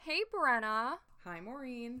Hey, Brenna. Hi,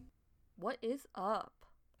 Maureen. What is up?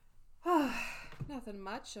 Nothing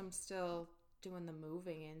much. I'm still doing the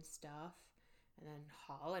moving and stuff. And then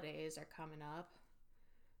holidays are coming up.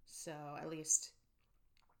 So, at least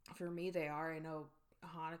for me, they are. I know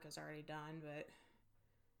Hanukkah's already done, but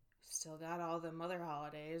still got all the other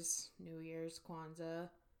holidays. New Year's, Kwanzaa,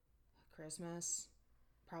 Christmas.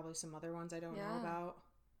 Probably some other ones I don't know about.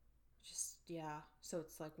 Just, yeah. So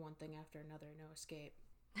it's like one thing after another. No escape.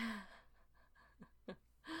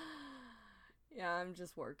 Yeah, I'm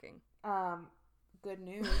just working. Good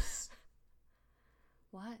news.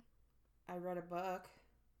 What? I read a book.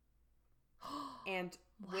 And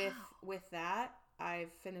Wow. with that,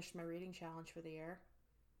 I've finished my reading challenge for the year.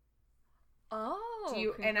 Oh,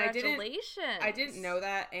 congratulations. congratulations. I didn't know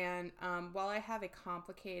that, and while I have a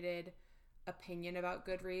complicated opinion about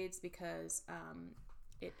Goodreads because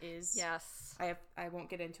it is, Yes. I won't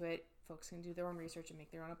get into it. Folks can do their own research and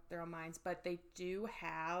make their own minds, but they do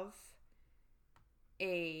have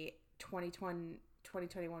a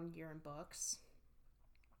 2021 year in books.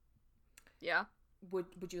 Yeah.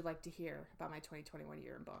 Would you like to hear about my 2021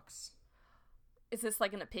 year in books? Is this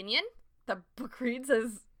like an opinion that Bookreads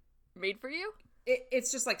has made for you?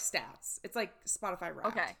 It's just like stats. It's like Spotify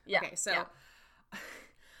Wrapped. Okay, yeah. Okay, so yeah.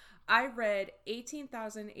 I read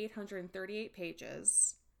 18,838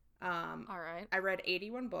 pages. All right. I read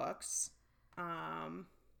 81 books.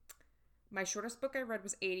 My shortest book I read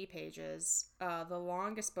was 80 pages. The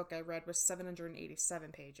longest book I read was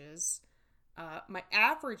 787 pages. My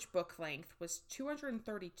average book length was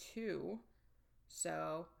 232.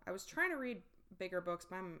 So I was trying to read bigger books,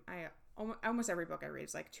 but almost every book I read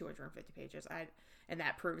is like 250 pages. And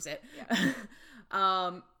that proves it. Yeah.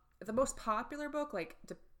 The most popular book, like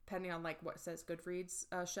depending on like what says Goodreads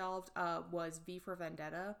shelved, was V for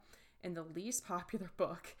Vendetta, and the least popular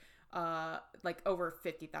book, like over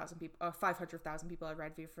 50,000 people, 500,000 people have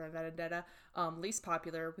read V for Vendetta. Least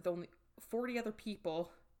popular with only 40 other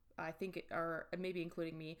people, I think, or maybe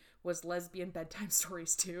including me, was Lesbian Bedtime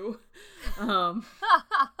Stories 2. My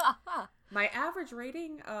average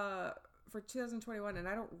rating for 2021, and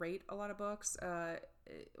I don't rate a lot of books.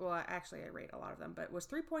 Well, actually, I rate a lot of them, but it was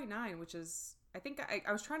 3.9, which is, I think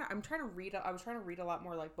I'm trying to read a lot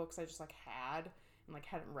more like books I just like had and like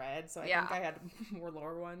hadn't read. So I think I had more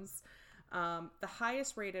lower ones. The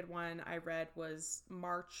highest rated one I read was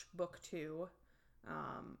March Book 2,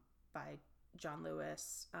 by John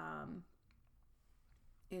Lewis,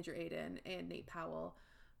 Andrew Aiden, and Nate Powell.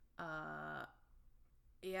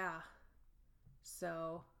 Yeah.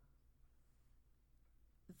 So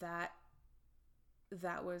that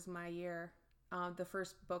was my year. The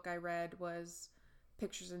first book I read was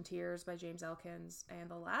Pictures and Tears by James Elkins, and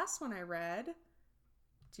the last one I read,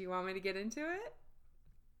 do you want me to get into it?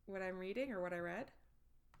 What I'm reading or what I read?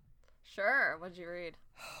 Sure. What'd you read?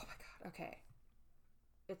 Oh my god. Okay.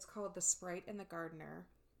 It's called The Sprite and the Gardener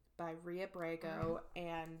by Ria Abrego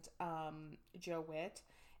and Joe Witt.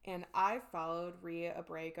 And I followed Ria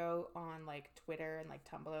Abrego on like Twitter and like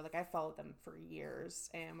Tumblr. Like I followed them for years.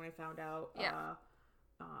 And when I found out,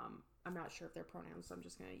 I'm not sure if their pronouns, so I'm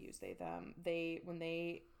just gonna use they them. When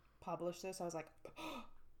they published this, I was like, oh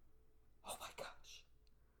my gosh.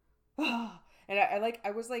 And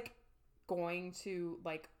I was like going to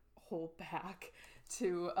like hold back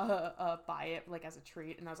to buy it like as a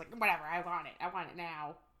treat, and I was like, whatever, I want it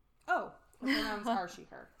now. Oh, her pronouns are she,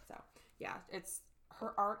 her. So yeah,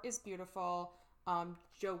 her art is beautiful.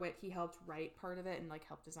 Joe Witt, he helped write part of it and like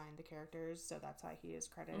helped design the characters, so that's how he is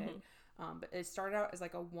credited. But it started out as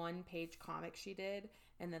like a 1-page comic she did,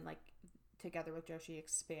 and then like together with Joe, she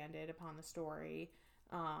expanded upon the story.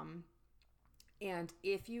 And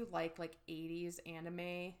if you like 80s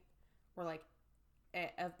anime or like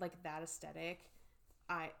that aesthetic,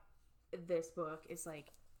 this book is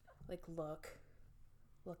like look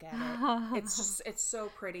at it. It's so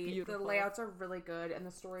pretty. Beautiful. The layouts are really good and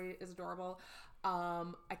the story is adorable.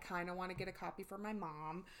 I kind of want to get a copy for my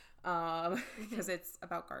mom because it's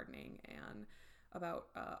about gardening and about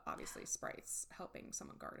obviously sprites helping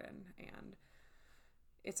someone garden, and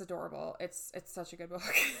it's adorable. It's such a good book.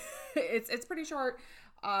 It's pretty short.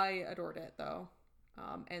 I adored it though.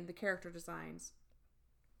 And the character designs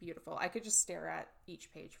beautiful. I could just stare at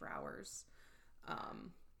each page for hours.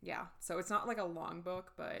 Yeah, so it's not like a long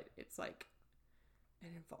book, but it's like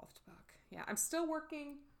an involved book. Yeah, I'm still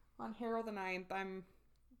working on Harold the Ninth.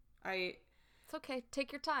 It's okay.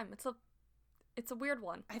 Take your time. It's a weird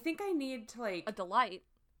one. I think I need to like a delight.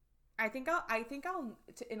 I think I'll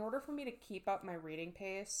in order for me to keep up my reading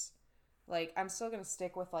pace, like I'm still gonna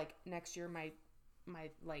stick with like next year my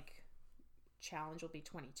like challenge will be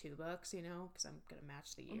 22 books, you know, because I'm gonna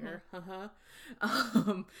match the year.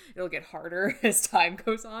 It'll get harder as time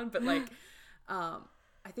goes on, but like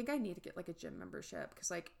I think I need to get like a gym membership,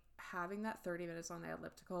 because like having that 30 minutes on the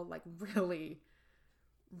elliptical like really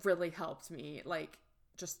helped me like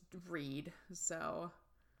just read. So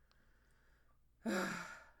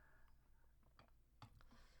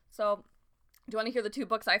So do you want to hear the 2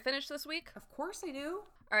 books I finished this week? of course I do.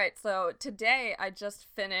 All right, so today I just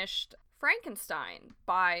finished Frankenstein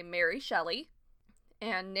by Mary Shelley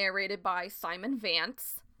and narrated by Simon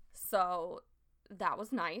Vance. So that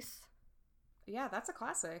was nice. Yeah, that's a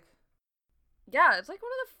classic. Yeah, it's like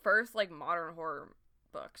one of the first like modern horror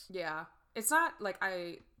books. Yeah. It's not like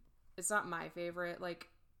it's not my favorite like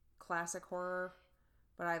classic horror,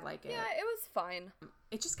 but I like it. Yeah, it was fine.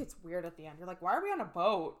 It just gets weird at the end. You're like, why are we on a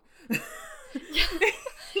boat?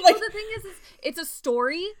 Like, well, the thing is it's a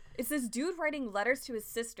story. It's this dude writing letters to his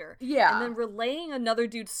sister. Yeah. And then relaying another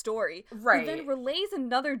dude's story. Right. Who then relays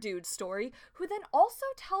another dude's story, who then also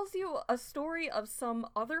tells you a story of some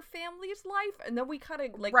other family's life, and then we kind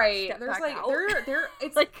of like step There's back like out. there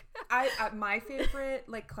it's like I my favorite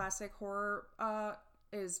like classic horror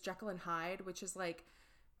is Jekyll and Hyde, which is like,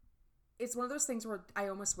 it's one of those things where I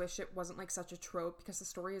almost wish it wasn't like such a trope, because the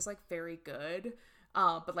story is like very good.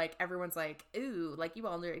 But like everyone's like, ooh, like you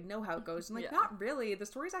all already know how it goes. And like, Yeah. not really. The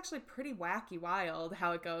story's actually pretty wacky wild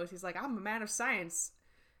how it goes. He's like, I'm a man of science.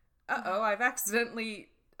 Uh-oh, I've accidentally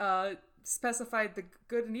specified the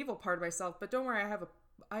good and evil part of myself, but don't worry, I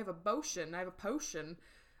have a potion.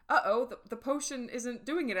 Uh-oh, the potion isn't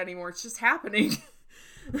doing it anymore. It's just happening.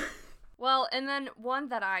 Well, and then one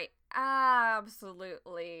that I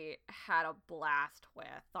absolutely had a blast with,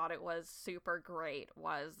 thought it was super great,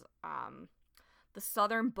 was The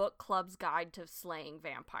Southern Book Club's Guide to Slaying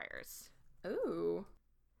Vampires. Ooh.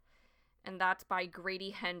 And that's by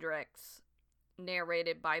Grady Hendrix,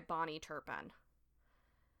 narrated by Bonnie Turpin.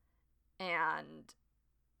 And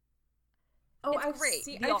it's I've great.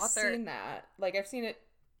 Seen, The I've author, seen that. Like, I've seen it.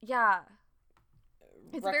 yeah.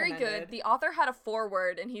 It's very good. The author had a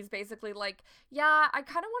foreword, and he's basically like, yeah, I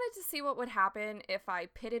kind of wanted to see what would happen if I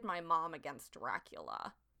pitted my mom against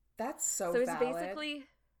Dracula. That's so it's valid. basically,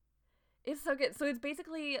 it's so good. So it's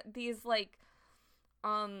basically these like,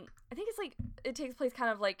 I think it's like, it takes place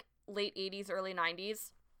kind of like late 80s, early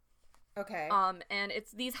 90s. Okay. And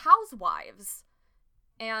it's these housewives,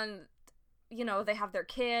 and you know, they have their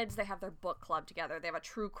kids, they have their book club together, they have a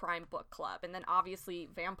true crime book club, and then obviously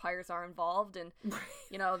vampires are involved, and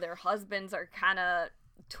you know, their husbands are kind of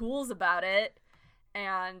tools about it,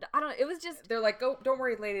 and I don't know, it was just, they're like, oh, don't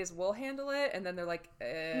worry ladies, we'll handle it, and then they're like,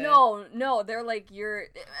 no, they're like,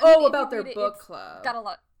 about their book club. Got a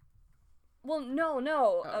lot. Well, no,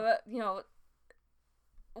 you know,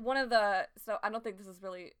 one of the, so I don't think this is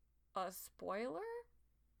really a spoiler,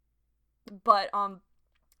 but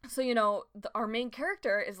so, you know, our main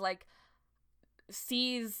character is, like,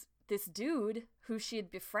 sees this dude who she had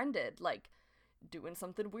befriended, like, doing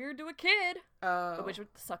something weird to a kid. Oh. Which was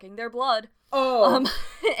sucking their blood. Oh.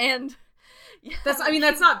 And, yeah.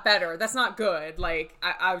 That's not better. That's not good. Like,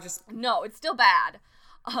 I was just... No, it's still bad.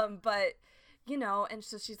 But, you know, and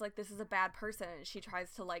so she's like, this is a bad person. And she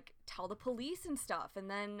tries to, like, tell the police and stuff. And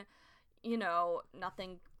then, you know,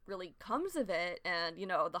 nothing really comes of it, and you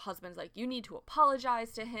know, the husband's like, you need to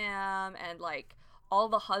apologize to him, and like all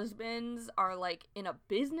the husbands are like in a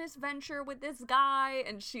business venture with this guy,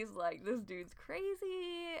 and she's like, this dude's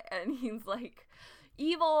crazy, and he's like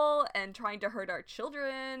evil and trying to hurt our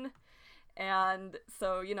children. And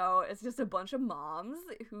so, you know, it's just a bunch of moms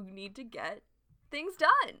who need to get things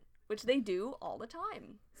done, which they do all the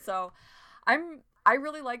time. So I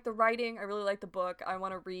really like the writing, I really like the book. I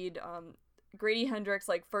want to read Grady Hendrix,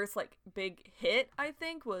 like, first, like, big hit, I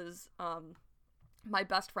think, was My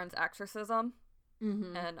Best Friend's Exorcism.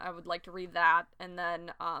 Mm-hmm. And I would like to read that. And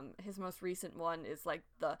then his most recent one is, like,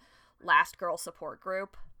 The Last Girl Support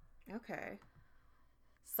Group. Okay.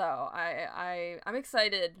 So I'm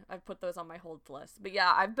excited. I've put those on my hold list. But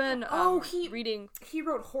yeah, I've been reading... He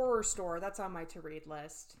wrote Horror Store. That's on my to-read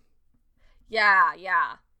list. Yeah.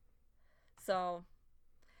 So...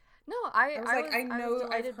 No, I was like, I know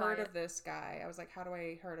I've heard of this guy. I was like, how do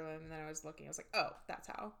I heard of him? And then I was looking. I was like, oh, that's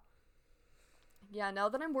how. Yeah, now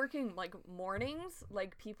that I'm working, like, mornings,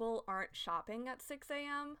 like, people aren't shopping at 6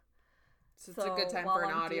 a.m. So it's a good time for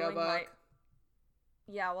an audiobook.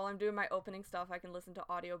 While I'm doing my opening stuff, I can listen to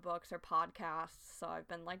audiobooks or podcasts. So I've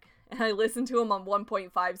been, like, and I listen to them on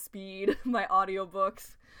 1.5 speed, my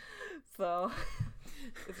audiobooks. So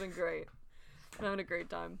it's been great. I'm having a great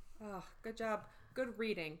time. Oh, good job. Good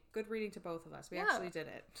reading. Good reading to both of us. We actually did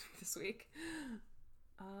it this week.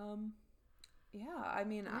 Yeah, I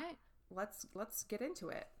mean, All right. let's get into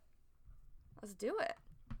it. Let's do it.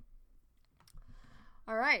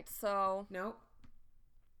 All right, so Nope.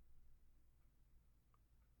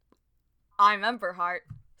 I'm Ember Heart.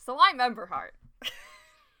 So I'm Ember Heart.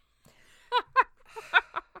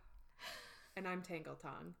 And I'm Tangle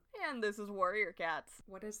Tongue. And this is Warrior Cats.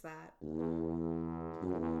 What is that?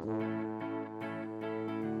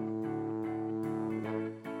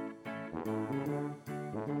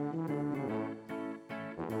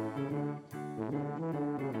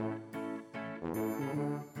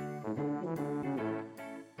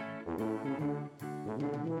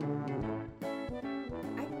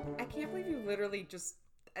 I can't believe you literally just...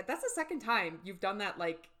 That's the second time you've done that,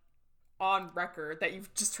 like, on record, that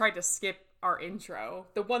you've just tried to skip our intro.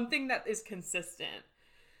 The one thing that is consistent.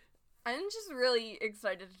 I'm just really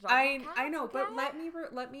excited to talk I about cats, know, okay? but let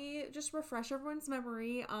me just refresh everyone's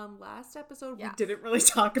memory. Last episode Yes. we didn't really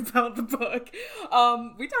talk about the book.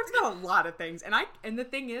 We talked about a lot of things, and the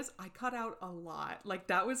thing is, I cut out a lot. Like,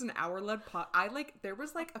 that was an hour-led pod. There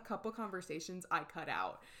was like a couple conversations I cut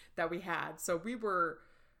out that we had, so we were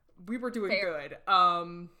doing Fair. good.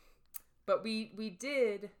 But we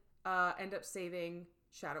did end up saving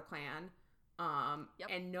Shadow Clan. Yep.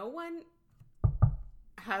 And no one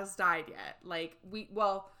has died yet. Like,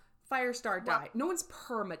 Firestar died. No one's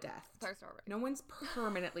permadeath. Firestar, right. No one's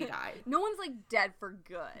permanently died. No one's like dead for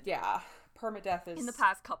good. Yeah, permadeath is... In the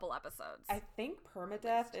past couple episodes. I think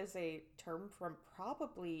permadeath is a term from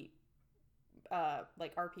probably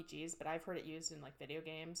like RPGs, but I've heard it used in like video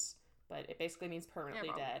games. But it basically means permanently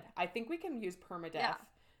probably. dead. I think we can use permadeath. Yeah.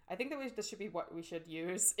 I think that this should be what we should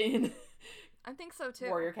use in I think so too.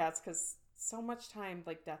 Warrior Cats, because so much time,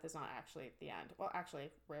 like, death is not actually at the end. Well,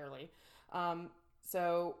 actually, rarely.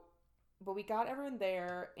 But we got everyone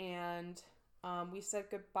there, and we said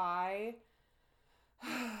goodbye.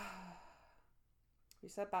 We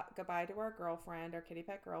said goodbye to our girlfriend, our kitty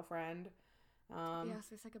pet girlfriend. Yes,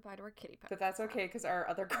 we said goodbye to our kitty pet. But that's okay, because our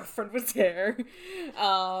other girlfriend was there.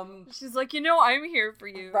 She's like, I'm here for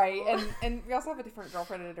you. Right, and we also have a different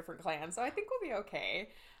girlfriend in a different clan, so I think we'll be okay.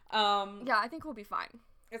 Yeah, I think we'll be fine.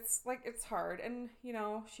 It's hard, and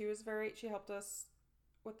she helped us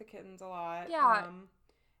with the kittens a lot. Yeah.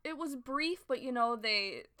 It was brief, but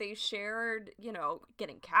they shared,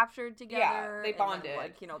 getting captured together. Yeah, they bonded.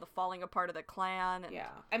 And then, the falling apart of the clan. And, yeah,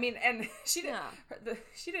 I mean, and she didn't. Yeah.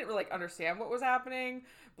 She didn't really understand what was happening,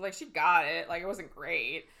 but like, she got it. Like, it wasn't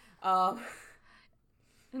great. And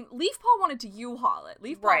Leafpaw wanted to U-Haul it.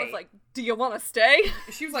 Leafpaw Right. was like, "Do you want to stay?"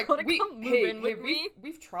 She was like, Wanna come move in with me?"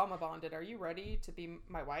 we've trauma bonded. Are you ready to be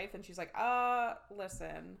my wife? And she's like,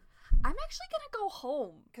 listen. I'm actually gonna go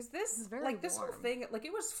home. Because this It's very like, this whole warm. thing, like,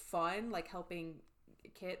 it was fun, like, helping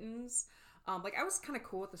kittens. Like, I was kind of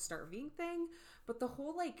cool with the starving thing, but the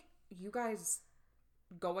whole, like, you guys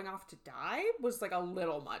going off to die was, like, a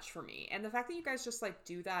little much for me. And the fact that you guys just, like,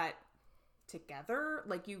 do that together,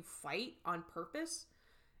 like, you fight on purpose,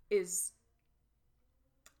 is,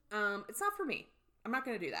 it's not for me. I'm not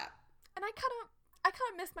gonna do that. And I kind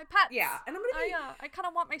of miss my pets. Yeah, and I'm gonna be... I kind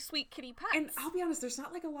of want my sweet kitty pets. And I'll be honest, there's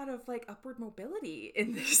not, like, a lot of, like, upward mobility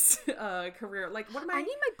in this career. Like, what am I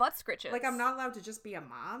need my butt scritches. Like, I'm not allowed to just be a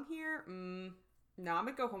mom here? No, I'm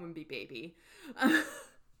gonna go home and be baby. I'm gonna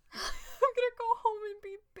go home and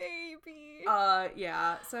be baby.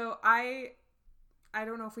 Yeah. So I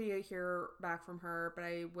don't know if we hear back from her, but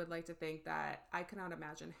I would like to think that I cannot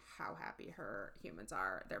imagine how happy her humans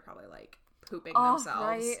are. They're probably, like, pooping themselves.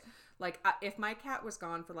 Right. Like, if my cat was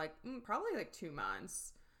gone for, like, probably, like, 2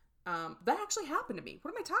 months, that actually happened to me.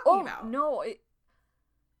 What am I talking about? No,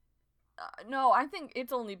 no, I think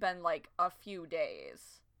it's only been, like, a few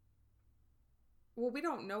days. Well, we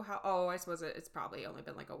don't know how... Oh, I suppose it's probably only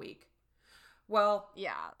been, like, a week. Well...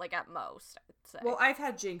 Yeah, like, at most, I'd say. Well, I've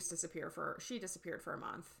had Jinx disappear she disappeared for a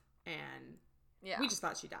month, and yeah. we just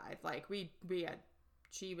thought she died. Like,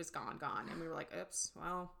 she was gone, and we were like, oops,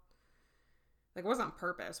 well... Like, it wasn't on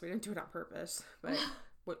purpose. We didn't do it on purpose. But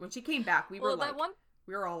when she came back, we were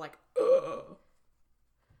all like, ugh.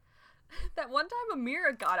 That one time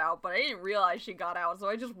Amira got out, but I didn't realize she got out, so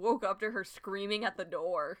I just woke up to her screaming at the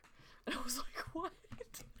door. And I was like, what?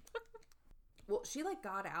 Well, she, like,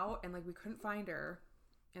 got out, and, like, we couldn't find her.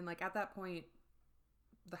 And, like, at that point,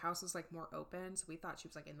 the house was, like, more open, so we thought she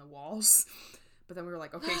was, like, in the walls. But then we were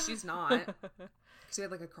like, okay, she's not. Because we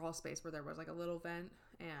had, like, a crawl space where there was, like, a little vent.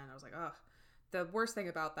 And I was like, ugh. The worst thing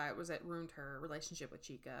about that was it ruined her relationship with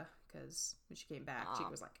Chica, because when she came back, Chica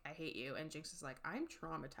was like, I hate you. And Jinx is like, I'm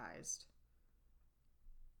traumatized.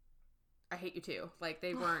 I hate you too. Like,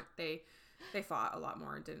 they weren't, they fought a lot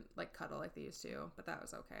more and didn't, like, cuddle like they used to, but that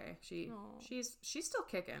was okay. She's still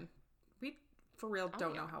kicking. for real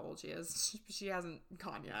don't yeah. know how old she is. She hasn't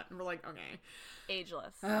gone yet. And we're like, okay.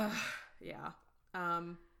 Ageless. Yeah.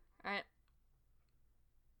 All right.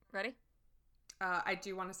 Ready? I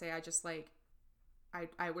do want to say I just like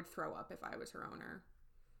I would throw up if I was her owner.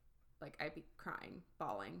 Like I'd be crying,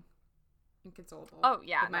 bawling, inconsolable. Oh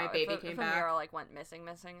yeah, if my baby came if back. Amira like went missing,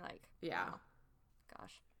 like yeah. Oh,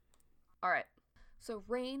 gosh. All right. So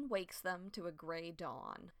rain wakes them to a gray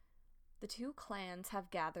dawn. The two clans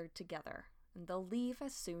have gathered together, and they'll leave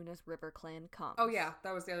as soon as RiverClan comes. Oh yeah,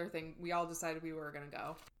 that was the other thing. We all decided we were gonna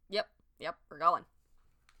go. Yep, we're going.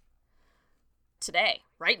 Today,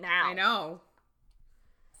 right now. I know.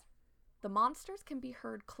 The monsters can be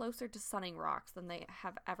heard closer to Sunning Rocks than they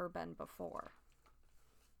have ever been before.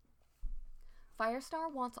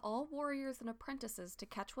 Firestar wants all warriors and apprentices to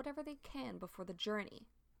catch whatever they can before the journey.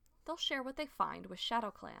 They'll share what they find with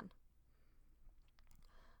ShadowClan.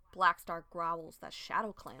 Blackstar growls that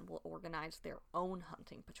ShadowClan will organize their own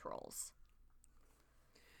hunting patrols.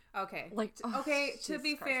 Okay. Okay, to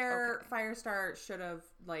be fair, Firestar should have,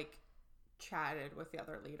 like, chatted with the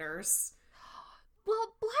other leaders.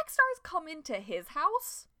 Well, Blackstar's come into his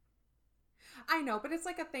house. I know, but it's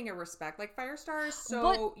like a thing of respect. Like, Firestar is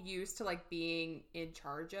so used to, like, being in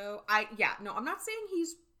charge of... I'm not saying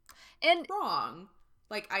he's wrong.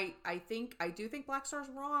 Like, I do think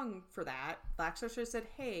Blackstar's wrong for that. Blackstar should have said,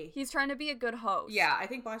 hey... He's trying to be a good host. Yeah, I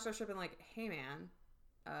think Blackstar should have been like, hey, man,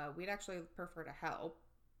 we'd actually prefer to help.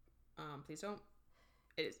 Please don't...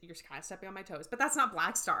 You're kind of stepping on my toes. But that's not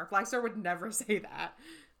Blackstar. Blackstar would never say that.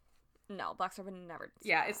 No, Blackstar would never say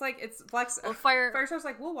Yeah, that. it's like, it's Blackstar... Well, Firestar's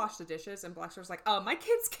like, we'll wash the dishes. And Blackstar's like, my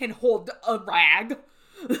kids can hold a rag.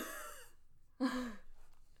 Well,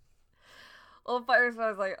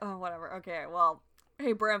 Firestar's like, oh, whatever. Okay, well...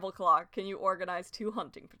 Hey, Brambleclaw, can you organize 2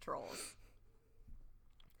 hunting patrols?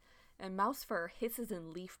 And Mousefur hisses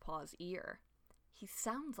in Leafpaw's ear. He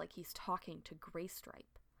sounds like he's talking to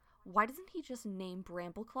Graystripe. Why doesn't he just name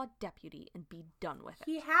Brambleclaw deputy and be done with it?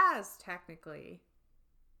 He has, technically.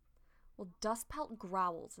 Well, Dustpelt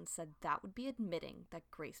growls and said that would be admitting that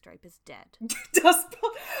Graystripe is dead.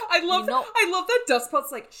 Dustpelt? I love that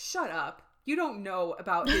Dustpelt's like, shut up. You don't know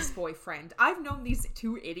about his boyfriend. I've known these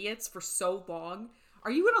 2 idiots for so long. Are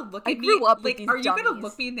you gonna look at me? I grew up with these Are you dummies. gonna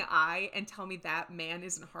look me in the eye and tell me that man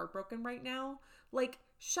isn't heartbroken right now? Like,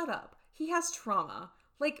 shut up. He has trauma.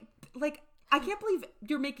 Like, I can't believe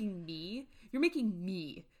you're making me,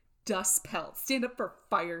 Dustpelt, stand up for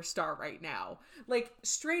Firestar right now. Like,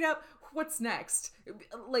 straight up, what's next?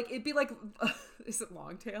 Like, it'd be like, is it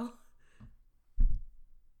Longtail?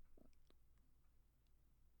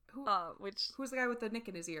 Who's the guy with the nick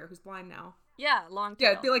in his ear who's blind now? Yeah, Longtail.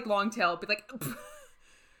 Yeah, it'd be like Longtail. It'd be like,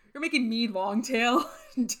 you're making me Longtail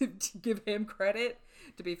to give him credit.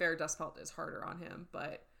 To be fair, Dustpelt is harder on him,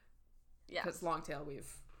 but because Longtail,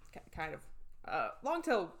 we've kind of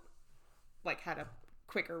Longtail like had a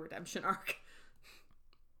quicker redemption arc.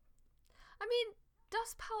 I mean,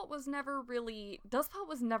 Dustpelt was never really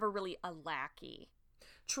a lackey.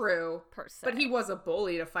 True, per se. But he was a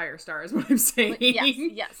bully to Firestar, is what I'm saying.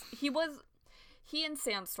 Yes, he was. He and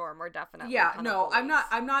Sandstorm were definitely. Yeah, no, I'm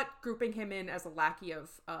not grouping him in as a lackey of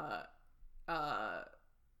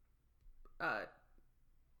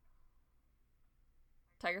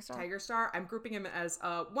Tigerstar. I'm grouping him as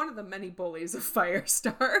one of the many bullies of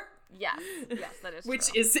Firestar. Yes, that is which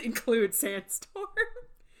true. Includes Sandstorm.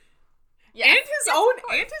 Yes. And his own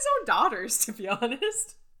daughters, to be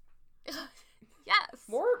honest. Yes.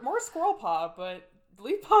 More Squirrel Paw, but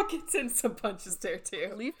Leafpaw gets in some punches there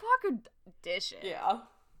too. Leafpaw could dish it. Yeah.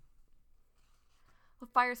 Well,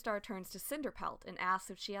 Firestar turns to Cinderpelt and asks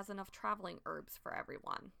if she has enough traveling herbs for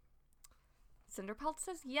everyone. Cinderpelt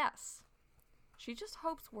says yes. She just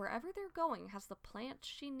hopes wherever they're going has the plants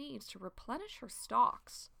she needs to replenish her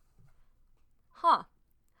stocks. Huh.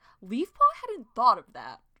 Leafpaw hadn't thought of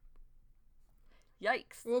that.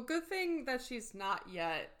 Yikes. Well, good thing that she's not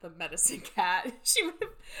yet the medicine cat.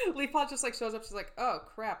 Leafpaw just like shows up, she's like, oh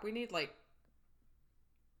crap, we need like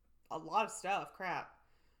a lot of stuff. Crap.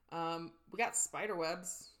 We got spider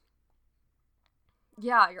webs.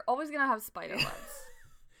 Yeah, you're always gonna have spider webs.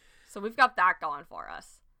 So we've got that going for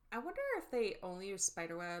us. I wonder if they only use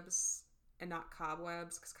spider webs and not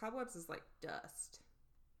cobwebs, because cobwebs is like dust.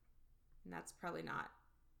 And that's probably not.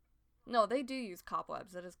 No, they do use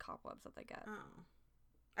cobwebs. It is cobwebs that they get. Oh.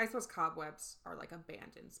 I suppose cobwebs are like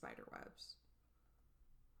abandoned spider webs.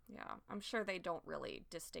 Yeah, I'm sure they don't really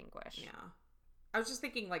distinguish. Yeah. I was just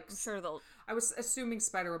thinking like... I'm sure they'll... I was assuming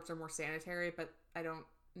spider webs are more sanitary, but I don't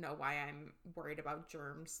know why I'm worried about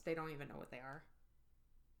germs. They don't even know what they are.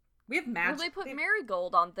 We have Well, magic. they put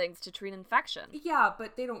marigold on things to treat infection. Yeah,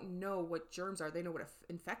 but they don't know what germs are. They know what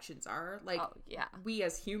infections are. Like, Oh, yeah. we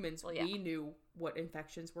as humans, Well, yeah. we knew what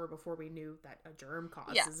infections were before we knew that a germ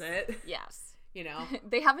causes it. Yes. You know?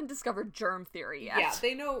 They haven't discovered germ theory yet. Yeah,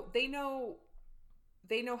 they know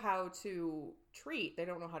how to treat. They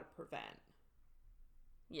don't know how to prevent.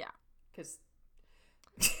 Yeah. Because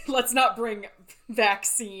let's not bring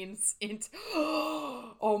vaccines into...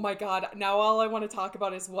 Oh my god, now all I want to talk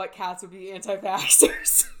about is what cats would be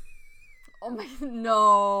anti-vaxxers. Oh my...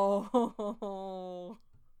 No.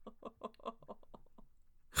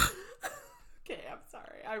 Okay, I'm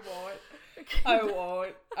sorry. I won't. Okay.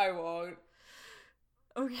 I won't.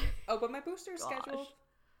 Okay. Oh, but my booster's scheduled.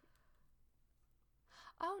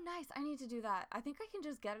 Oh, nice. I need to do that. I think I can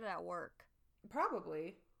just get it at work.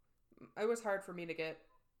 Probably. It was hard for me to get...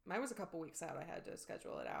 Mine was a couple weeks out. I had to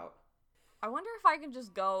schedule it out. I wonder if I can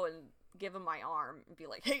just go and give him my arm and be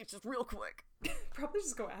like, hey, just real quick. Probably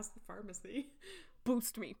just go ask the pharmacy.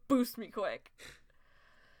 Boost me quick.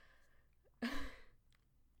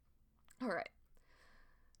 Alright.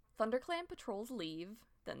 ThunderClan patrols leave,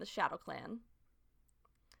 then the ShadowClan.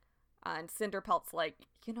 And Cinderpelt's like,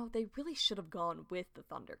 they really should have gone with the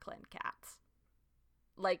ThunderClan cats.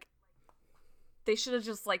 Like, they should have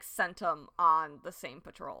just, sent them on the same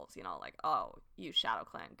patrols, like, oh, you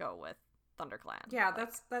ShadowClan, go with ThunderClan. Yeah,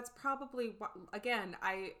 that's probably what, again,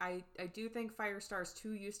 I do think Firestar's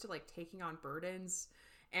too used to taking on burdens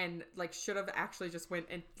and should have actually just went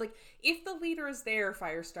and if the leader is there,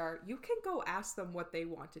 Firestar, you can go ask them what they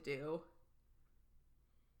want to do.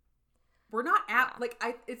 We're not at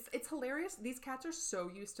it's hilarious. These cats are so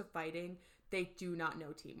used to fighting, they do not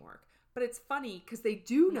know teamwork. But it's funny because they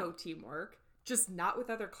do know teamwork, just not with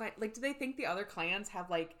other clans. Do they think the other clans have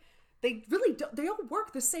they really don't, they all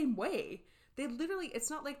work the same way. They literally, it's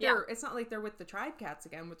not like they're with the tribe cats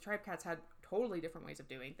again. With tribe cats had totally different ways of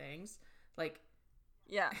doing things.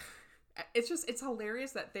 Yeah. It's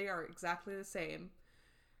hilarious that they are exactly the same.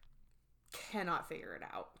 Cannot figure it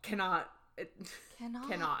out. Cannot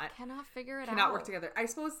figure it out. Cannot work together. I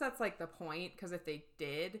suppose that's the point, because if they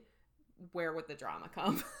did, where would the drama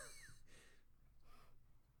come?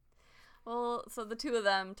 Well, so the two of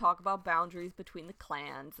them talk about boundaries between the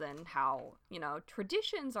clans and how,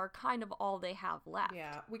 traditions are kind of all they have left.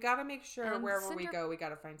 Yeah, we gotta make sure And wherever we go, we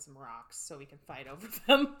gotta find some rocks so we can fight over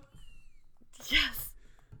them. Yes.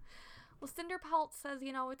 Well, Cinderpelt says,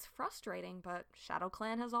 it's frustrating, but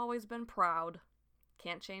ShadowClan has always been proud.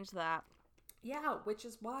 Can't change that. Yeah, which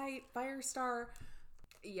is why Firestar...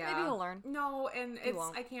 Yeah. Maybe he'll learn. No, and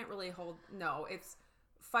I can't really hold... No, it's...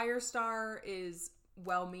 Firestar is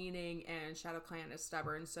well-meaning and ShadowClan is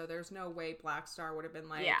stubborn, so there's no way Blackstar would have been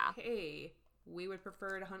like, hey, we would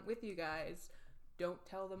prefer to hunt with you guys. Don't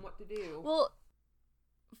tell them what to do. Well,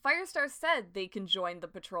 Firestar said they can join the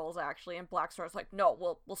patrols, actually, and Blackstar's like,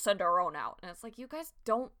 no, we'll send our own out. And it's like, you guys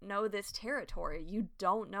don't know this territory. You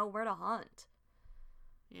don't know where to hunt.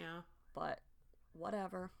 Yeah. But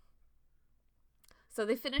whatever. So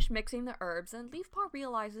they finish mixing the herbs, and Leafpaw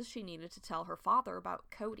realizes she needed to tell her father about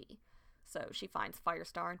Cody. So she finds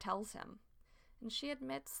Firestar and tells him. And she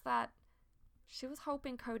admits that she was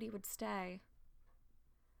hoping Cody would stay.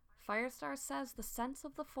 Firestar says the sense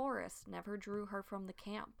of the forest never drew her from the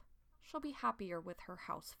camp. She'll be happier with her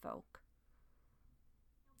housefolk.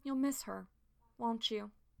 You'll miss her, won't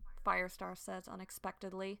you? Firestar says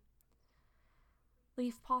unexpectedly.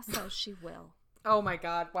 Leafpaw says she will. Oh my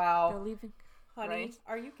god, wow. They're leaving. Honey, right?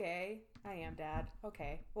 Are you gay? I am, Dad.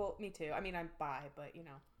 Okay. Well, me too. I mean, I'm bi, but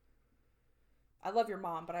I love your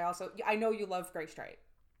mom, but I know you love Gray Stripe.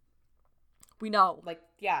 We know.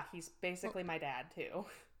 Yeah, he's basically my dad, too.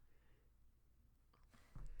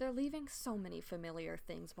 They're leaving so many familiar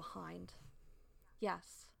things behind.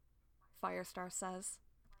 Yes, Firestar says.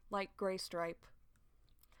 Like Gray Stripe.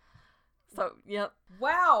 So, yep.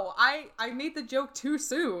 Wow, I made the joke too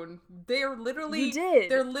soon. They're literally... You did.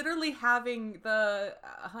 They're literally having the,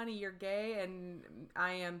 honey, you're gay, and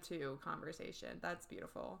I am too conversation. That's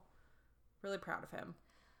beautiful. Really proud of him.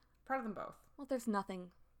 Proud of them both. Well, there's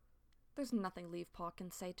nothing Leafpaw can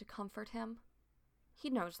say to comfort him. He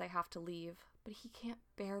knows they have to leave, but he can't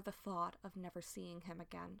bear the thought of never seeing him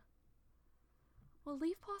again. Well,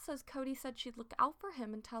 Leafpaw says Cody said she'd look out for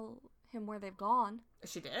him and tell him where they've gone.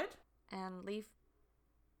 She did? And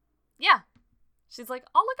Yeah. She's like,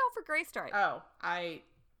 I'll look out for Gray Stripe. Oh, I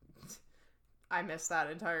missed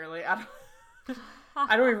that entirely.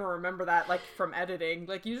 I don't even remember that, from editing.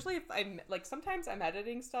 Usually if I'm, sometimes I'm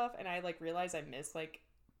editing stuff and I, realize I miss,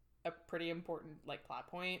 a pretty important, plot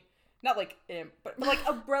point. Not like but like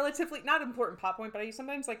a relatively not important plot point, but I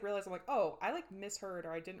sometimes like realize I'm like, oh, I like misheard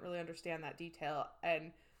or I didn't really understand that detail,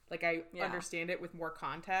 and like I understand it with more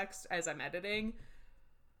context as I'm editing.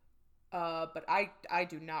 But I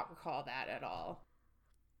do not recall that at all.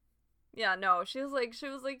 Yeah, no, she was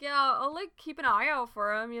like, yeah, I'll like keep an eye out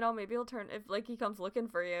for him, you know, maybe he'll turn if like he comes looking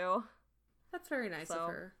for you. That's very nice of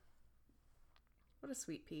her. What a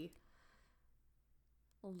sweet pea.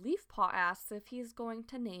 Well, Leafpaw asks if he's going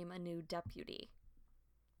to name a new deputy.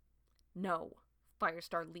 No,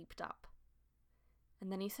 Firestar leaped up.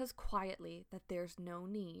 And then he says quietly that there's no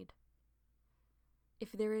need.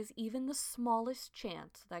 If there is even the smallest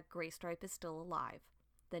chance that Graystripe is still alive,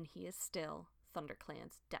 then he is still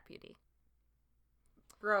ThunderClan's deputy.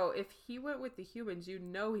 Bro, if he went with the humans, you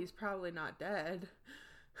know he's probably not dead.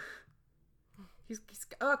 he's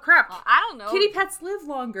oh crap! I don't know. Kitty pets live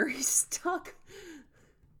longer. He's stuck.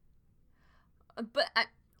 But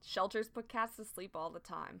shelters put cats to sleep all the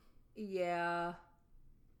time. Yeah.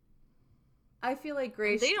 I feel like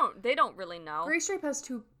They don't really know.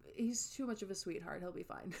 Graystripe he's too much of a sweetheart. He'll be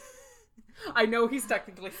fine. I know he's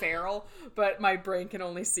technically feral, but my brain can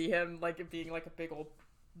only see him like being like a big old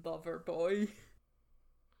lover boy.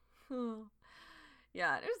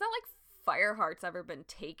 Yeah, there's not like Fireheart's ever been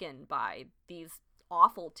taken by these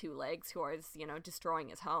awful two legs who are, you know, destroying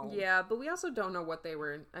his home. Yeah, but we also don't know what they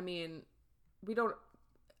were. I mean, we don't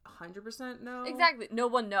 100% know. Exactly. No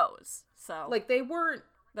one knows. So like they're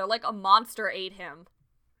like a monster ate him.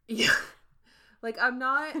 Yeah. Like I'm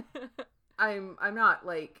not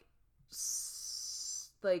like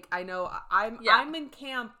I know I'm in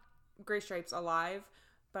camp Graystripe's alive,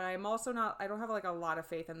 but I'm also not, I don't have like a lot of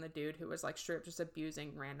faith in the dude who was like straight up just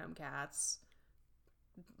abusing random cats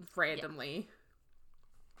randomly.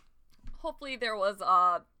 Yeah. Hopefully there was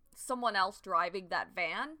someone else driving that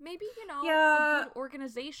van. Maybe, you know, a good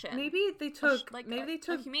organization. Maybe they took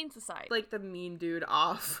a humane society. Like the mean dude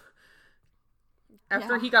off.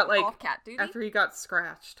 After he got like off cat duty? After he got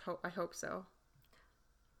scratched. I hope so.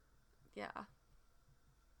 Yeah.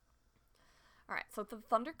 Alright, so the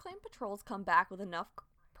ThunderClan patrols come back with enough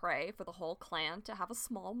prey for the whole clan to have a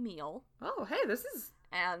small meal. Oh, hey, that's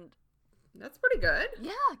pretty good.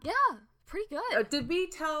 Yeah, pretty good. Did we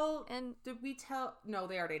tell? No,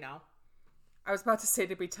 they already know. I was about to say,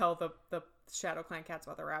 did we tell the Shadow Clan cats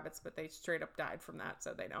about the rabbits, but they straight up died from that,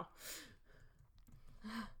 so they know.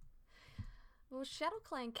 Well, Shadow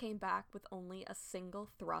Clan came back with only a single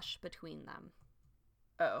thrush between them.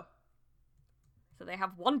 Oh. So they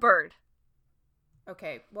have one bird.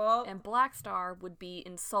 Okay, well... And Blackstar would be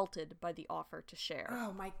insulted by the offer to share.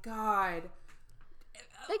 Oh my god.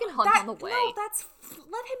 They can hunt on the way. No,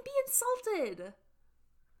 let him be insulted.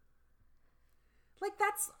 Like,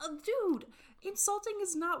 dude, insulting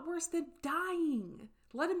is not worse than dying.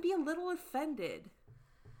 Let him be a little offended.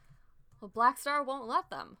 Well, Blackstar won't let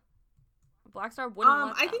them. Blackstar wouldn't let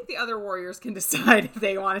them. I think the other warriors can decide if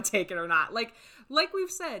they want to take it or not. Like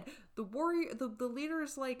we've said, the warrior, the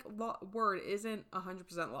leader's like word isn't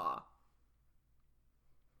 100% law.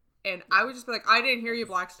 And I would just be like, I didn't hear you,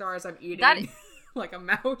 Blackstar, as I'm eating like a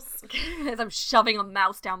mouse. As I'm shoving a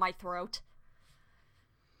mouse down my throat.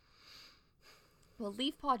 Well,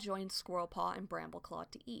 Leafpaw joins Squirrelpaw and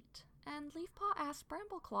Brambleclaw to eat, and Leafpaw asks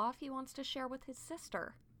Brambleclaw if he wants to share with his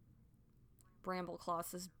sister. Brambleclaw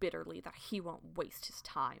says bitterly that he won't waste his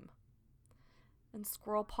time. And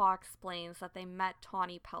Squirrelpaw explains that they met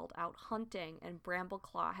Tawny Pelt out hunting, and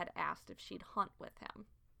Brambleclaw had asked if she'd hunt with him.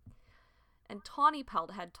 And Tawny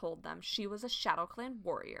Pelt had told them she was a Shadow Clan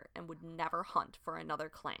warrior and would never hunt for another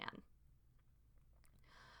clan.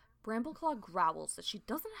 Brambleclaw growls that he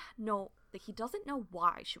doesn't know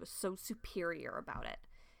why she was so superior about it.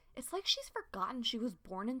 It's like she's forgotten she was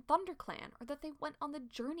born in ThunderClan, or that they went on the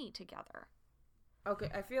journey together.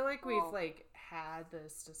 Okay, I feel like we've, had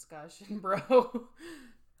this discussion, bro.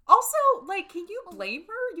 Also, can you blame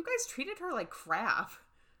her? You guys treated her like crap.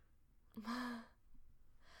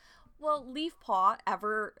 Well, Leafpaw,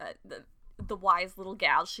 the wise little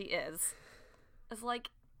gal she is like,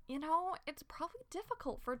 you know, it's probably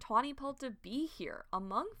difficult for Tawny Pelt to be here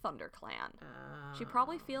among ThunderClan. She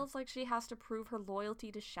probably feels like she has to prove her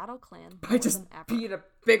loyalty to Shadow Clan by just being a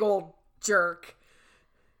big old jerk.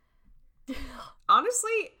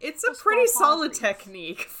 Honestly, it's a pretty solid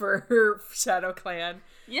technique for Shadow Clan.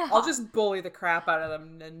 Yeah. I'll just bully the crap out of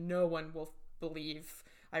them and no one will believe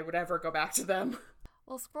I would ever go back to them.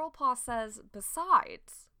 Well, Squirrelpaw says,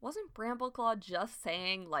 besides, wasn't Brambleclaw just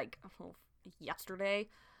saying, yesterday,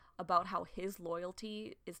 about how his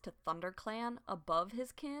loyalty is to ThunderClan above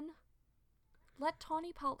his kin? Let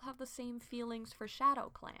Tawny Pelt have the same feelings for Shadow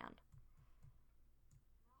Clan.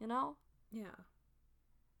 you know? Yeah.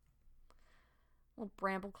 Well,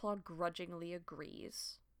 Brambleclaw grudgingly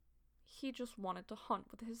agrees. He just wanted to hunt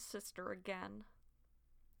with his sister again.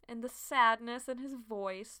 And the sadness in his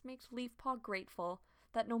voice makes Leafpaw grateful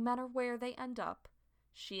that no matter where they end up,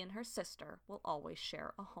 she and her sister will always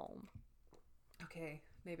share a home. Okay,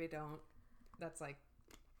 maybe don't. That's like,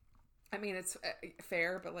 I mean, it's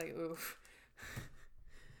fair, but like, oof.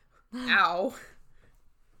 Ow.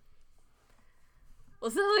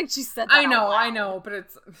 Wasn't it like she said that I know, but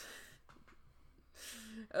it's...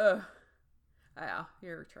 Ugh. Yeah,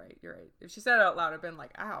 you're right. If she said it out loud, I'd been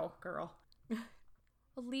like, ow, girl.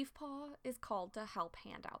 Leafpaw is called to help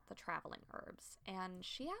hand out the traveling herbs, and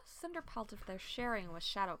she asks Cinderpelt if they're sharing with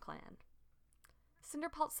ShadowClan.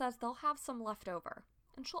 Cinderpelt says they'll have some left over,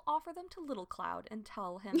 and she'll offer them to Little Cloud and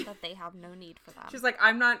tell him that they have no need for them. She's like,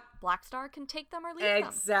 I'm not... Blackstar can take them or leave them.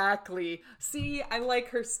 Exactly. See, I like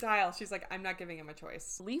her style. She's like, I'm not giving him a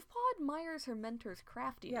choice. Leafpaw admires her mentor's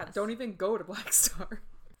craftiness. Yeah, don't even go to Blackstar.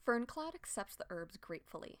 Ferncloud accepts the herbs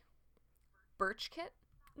gratefully. Birchkit,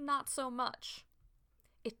 not so much.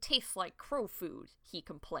 It tastes like crow food, he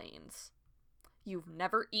complains. You've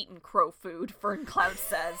never eaten crow food, Ferncloud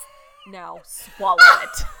says. Now swallow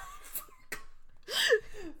it.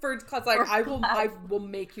 Ferncloud's like, I will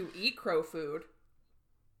make you eat crow food.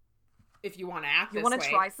 If you want to act this way. You want to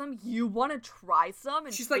try some? You want to try some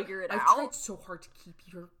and figure it out? I've tried so hard to keep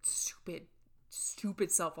your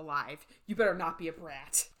stupid self alive. You better not be a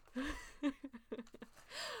brat.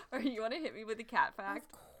 Or you want to hit me with a cat fact?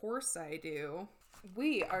 Of course I do.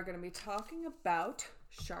 We are going to be talking about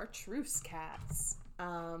chartreuse cats.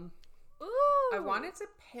 Ooh. I wanted to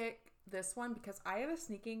pick this one because I have a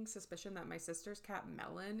sneaking suspicion that my sister's cat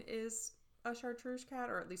Melon is a chartreuse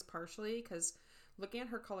cat, or at least partially, because looking at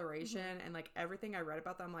her coloration and like everything I read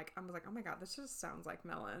about them, I was like, oh my god, this just sounds like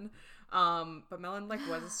Melon. But Melon like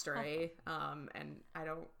was a stray, and I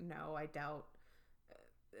don't know, I doubt.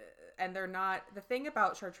 And they're not. The thing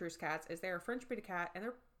about chartreuse cats is they're a French breed of cat, and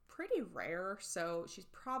they're pretty rare, so she's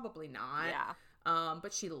probably not. Yeah.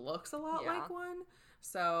 But she looks a lot like one,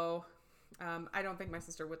 so I don't think my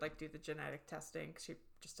sister would like do the genetic testing because she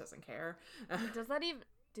just doesn't care.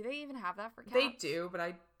 Do they even have that for cats? They do, but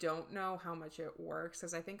I don't know how much it works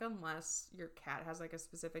because I think unless your cat has like a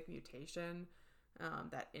specific mutation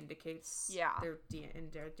that indicates their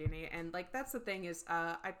DNA, and like that's the thing is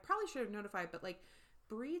I probably should have notified, but like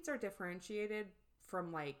breeds are differentiated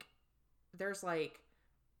from like there's like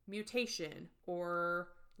mutation or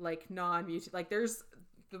like non-mutation. Like there's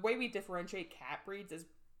the way we differentiate cat breeds is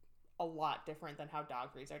a lot different than how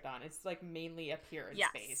dog breeds are done. It's like mainly appearance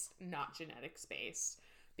based, not genetics based,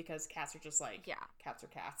 because cats are just like cats are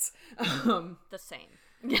cats. The same.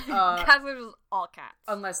 Cats are just all cats,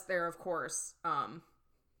 unless they're of course a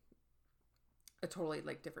totally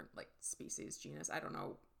like different like species, genus. I don't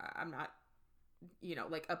know. I'm not,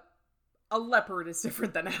 like a leopard is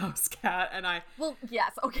different than a house cat, and I... Well,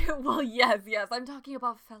 yes. Okay, well, yes. I'm talking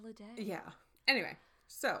about Felidae. Yeah. Anyway,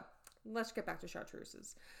 so let's get back to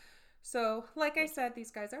chartreuses. So, like I said,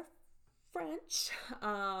 these guys are French,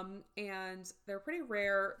 and they're pretty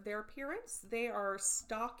rare. Their appearance, they are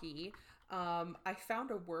stocky. I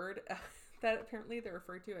found a word that apparently they're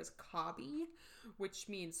referred to as cobby, which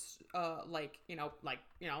means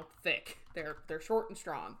thick. They're short and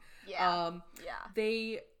strong. Yeah.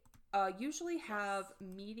 They usually have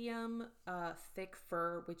medium thick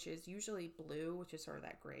fur, which is usually blue, which is sort of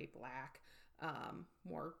that gray black,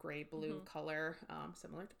 more gray blue color,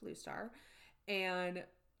 similar to Blue Star. And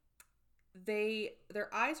their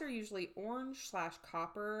eyes are usually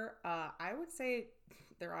orange/copper. I would say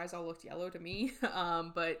their eyes all looked yellow to me,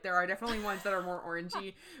 but there are definitely ones that are more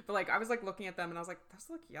orangey. But like I was like looking at them and I was like, those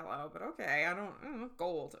look yellow, but okay, I don't know,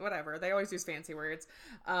 gold, whatever. They always use fancy words.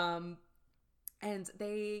 And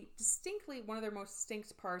they distinctly, one of their most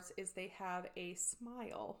distinct parts is they have a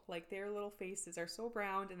smile. Like their little faces are so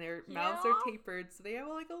round and their mouths are tapered, so they have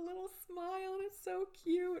like a little smile, and it's so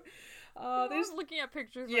cute. I was looking at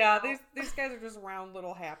pictures. Yeah, these guys are just round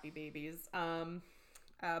little happy babies.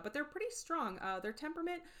 But they're pretty strong. Their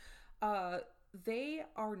temperament, they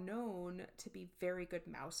are known to be very good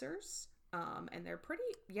mousers. And they're pretty,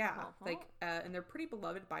 and they're pretty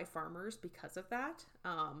beloved by farmers because of that.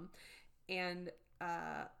 And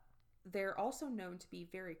they're also known to be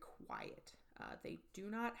very quiet. They do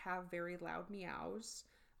not have very loud meows.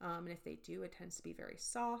 And if they do, it tends to be very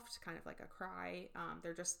soft, kind of like a cry.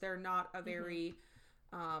 They're not a very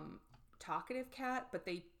talkative cat, but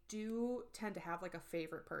they do tend to have like a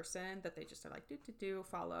favorite person that they just are like,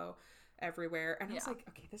 follow. everywhere. And I was Yeah. like,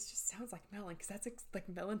 okay, this just sounds like Melon, because that's like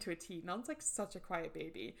Melon to a T. Melon's like such a quiet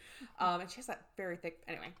baby. And she has that very thick,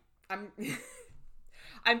 anyway, I'm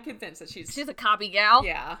I'm convinced that she's a copy gal.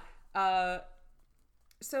 Yeah.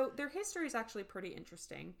 So their history is actually pretty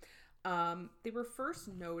interesting. They were first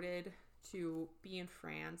noted to be in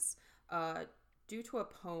France due to a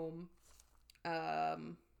poem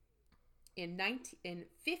in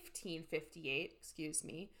 1558, excuse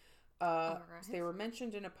me. Right. So they were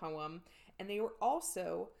mentioned in a poem, and they were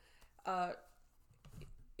also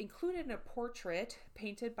included in a portrait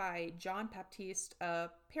painted by John Baptiste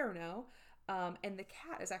Perronneau. And the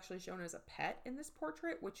cat is actually shown as a pet in this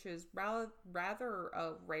portrait, which is rather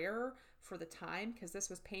rare for the time, because this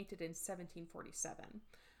was painted in 1747.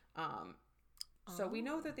 So we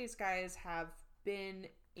know that these guys have been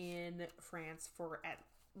in France for at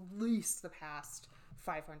least the past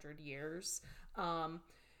 500 years.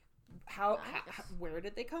 Where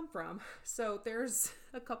did they come from? So there's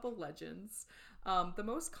a couple legends. The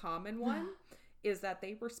most common one is that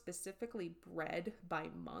they were specifically bred by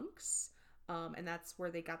monks. And that's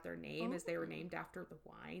where they got their name, is they were named after the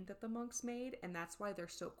wine that the monks made. And that's why they're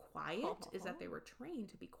so quiet, is that they were trained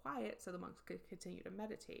to be quiet so the monks could continue to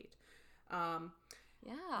meditate.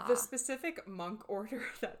 The specific monk order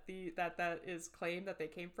that is claimed that they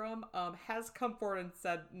came from has come forward and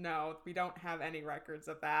said, no, we don't have any records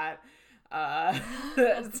of that.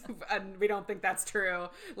 And we don't think that's true.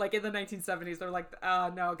 Like in the 1970s, they're like,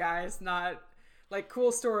 no, guys, not... Like,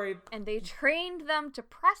 cool story. And they trained them to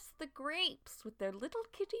press the grapes with their little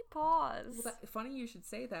kitty paws. Well, funny you should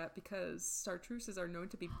say that, because chartreuses are known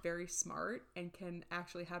to be very smart and can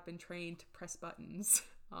actually have been trained to press buttons.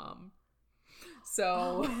 I'm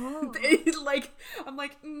like,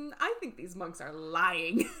 I think these monks are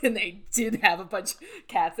lying, and they did have a bunch of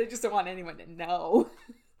cats. They just don't want anyone to know.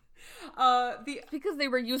 Because they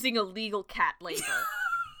were using illegal cat labor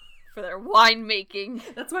for their winemaking.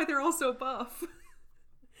 That's why they're all so buff.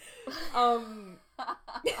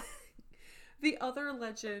 The other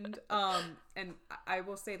legend, and I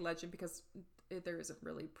will say legend because there isn't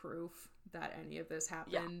really proof that any of this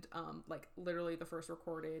happened. Yeah. Like literally the first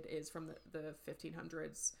recorded is from the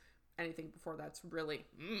 1500s. Anything before that's really,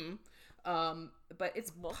 but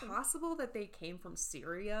it's possible that they came from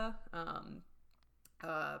Syria,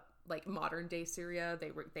 like modern day Syria.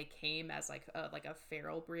 They came as like a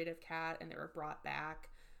feral breed of cat, and they were brought back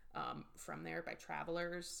from there by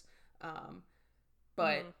travelers.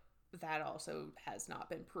 But that also has not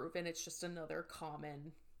been proven. It's just another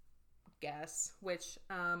common guess, which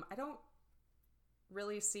I don't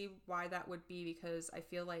really see why that would be, because I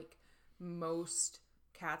feel like most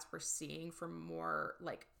cats we're seeing from more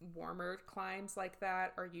like warmer climes like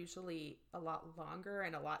that are usually a lot longer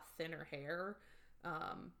and a lot thinner hair.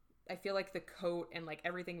 I feel like the coat and like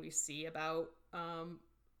everything we see about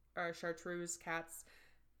our chartreuse cats,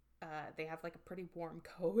 they have like a pretty warm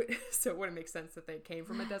coat, so it wouldn't make sense that they came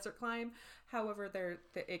from a desert climb. However,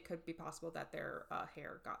 it could be possible that their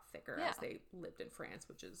hair got thicker as they lived in France,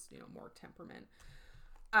 which is, more temperament.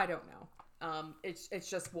 I don't know. It's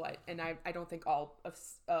just what, and I don't think all of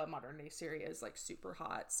modern day Syria is like super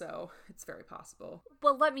hot, so it's very possible.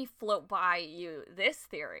 Well, let me float by you this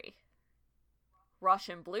theory.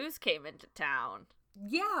 Russian blues came into town.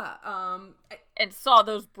 Yeah. And saw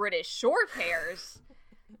those British short hairs.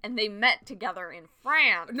 And they met together in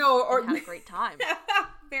France. Or had a great time.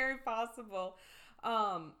 Very possible.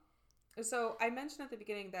 So I mentioned at the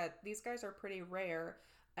beginning that these guys are pretty rare,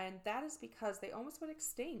 and that is because they almost went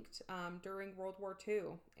extinct during World War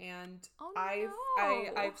II. And I've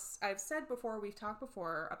said before, we've talked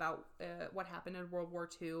before about what happened in World War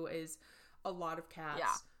II is a lot of cats.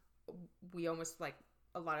 Yeah. We almost like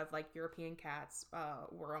a lot of like European cats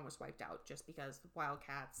were almost wiped out just because wild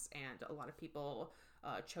cats, and a lot of people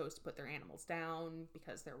chose to put their animals down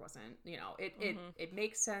because there wasn't, it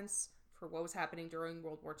makes sense for what was happening during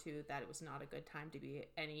World War II that it was not a good time to be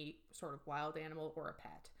any sort of wild animal or a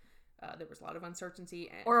pet. There was a lot of uncertainty.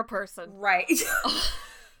 Or a person. Right. It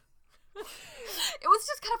was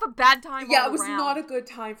just kind of a bad time all it was around. Not a good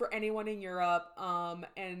time for anyone in Europe.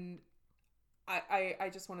 And I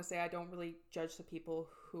just want to say I don't really judge the people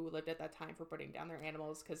who lived at that time for putting down their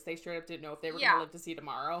animals, because they straight up didn't know if they were going to live to see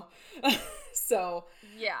tomorrow. So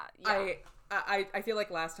I feel like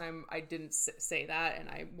last time I didn't say that, and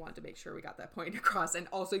I wanted to make sure we got that point across. And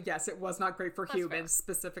also, yes, it was not great for humans,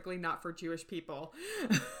 fair. Specifically not for Jewish people.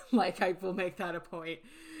 Like, I will make that a point.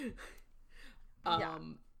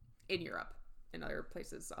 In Europe. In other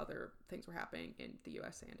places, other things were happening in the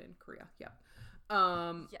US and in Korea. Yep.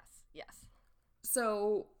 Yes.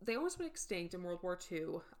 So they almost went extinct in World War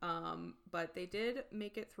II, but they did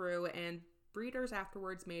make it through, and breeders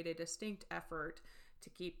afterwards made a distinct effort to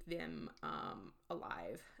keep them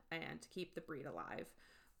alive and to keep the breed alive.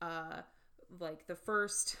 Like the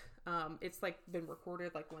first, it's like been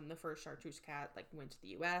recorded, like when the first chartreuse cat like went to the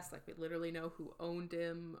U.S. Like we literally know who owned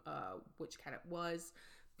him, which cat it was,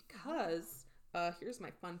 because here's my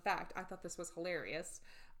fun fact. I thought this was hilarious.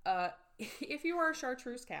 If you are a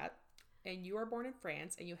chartreuse cat and you are born in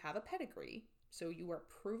France and you have a pedigree, so you are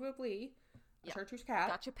provably a chartreuse cat.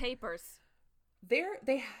 Got your papers. Their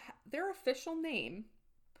official name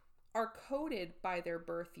are coded by their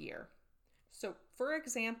birth year. So, for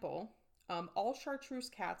example, all chartreuse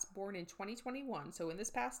cats born in 2021, so in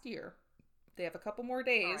this past year, they have a couple more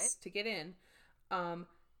days to get in.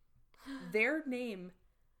 Their name,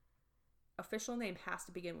 official name, has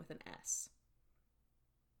to begin with an S.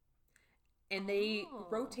 And they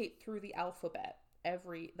rotate through the alphabet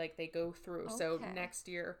they go through. Okay. So next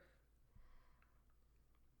year,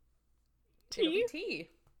 T.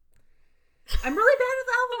 I'm really bad with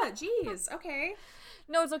the alphabet. Jeez. Okay.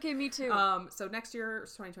 No, it's okay. Me too. So next year,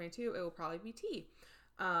 2022, it will probably be T.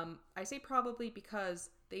 I say probably because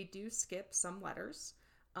they do skip some letters.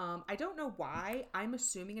 I don't know why. I'm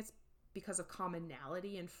assuming it's because of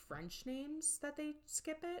commonality in French names that they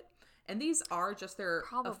skip it. And these are just their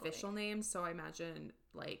official names, so I imagine,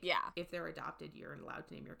 like, if they're adopted, you're allowed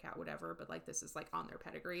to name your cat whatever, but, like, this is, like, on their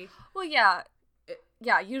pedigree. Well, yeah.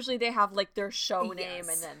 Usually they have, like, their show name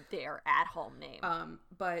and then their at-home name.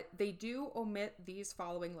 But they do omit these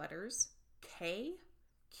following letters: K,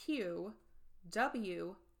 Q,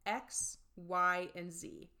 W, X, Y, and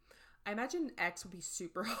Z. I imagine X would be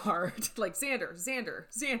super hard. Like, Xander.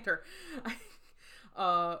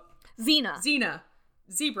 Xena.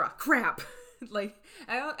 Zebra, crap. Like,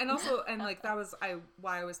 and like that was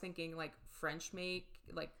why I was thinking like French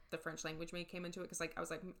the French language came into it, because like I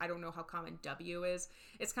was like, I don't know how common W is.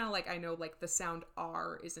 It's kind of like I know like the sound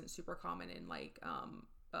R isn't super common in like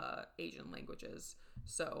Asian languages,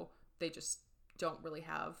 so they just don't really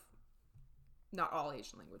have. Not all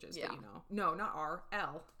Asian languages, but you know, no, not R,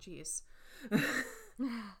 L. Jeez.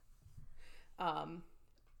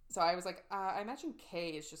 So I was like, I imagine K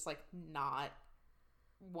is just like not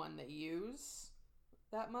one they use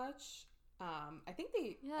that much. I think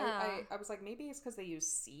they I was like, maybe it's because they use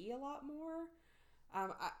C a lot more. I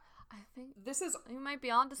think this is, you might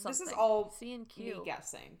be onto something. This is all C and Q. me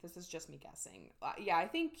guessing. This is just me guessing. I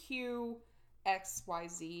think Q, X, Y,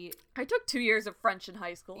 Z. I took 2 years of French in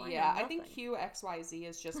high school. I think Q, X, Y, Z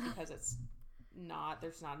is just because there's not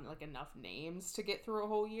like enough names to get through a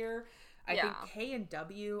whole year. I think K and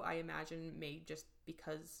W, I imagine, may just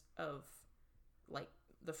because of like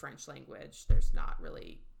the French language, there's not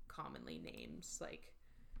really commonly names. Like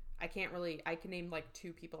I can name like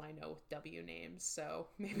 2 people I know with W names, so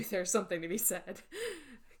maybe there's something to be said.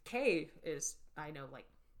 K is, I know, like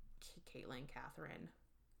Caitlin, Catherine,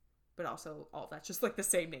 but also all that's just like the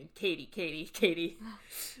same name. Katie.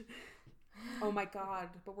 Oh my god.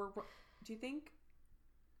 But do you think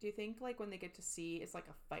like when they get to see, it's like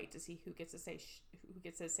a fight to see who gets to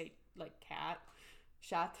say like cat,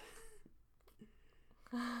 chat?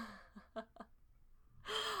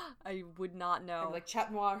 I would not know. Or like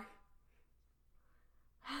chat noir.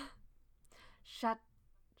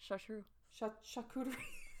 Chartreuse. Charcuterie.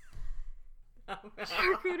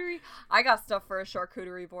 Charcuterie. I got stuff for a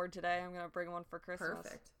charcuterie board today. I'm gonna bring one for Christmas.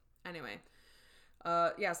 Perfect. Anyway,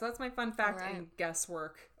 so that's my fun fact and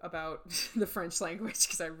guesswork about the French language,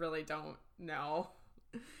 because I really don't know.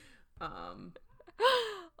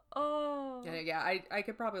 I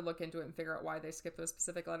could probably look into it and figure out why they skip those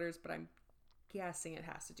specific letters, but I'm guessing it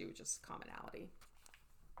has to do with just commonality.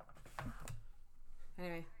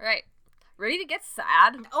 Anyway. All right. Ready to get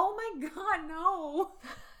sad? Oh my god, no!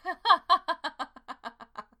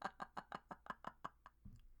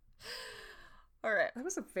 All right. That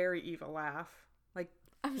was a very evil laugh. Like,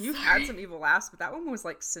 you had some evil laughs, but that one was,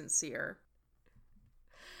 like, sincere.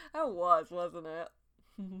 That was, wasn't it?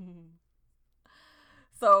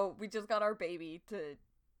 So, we just got our baby to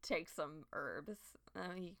take some herbs.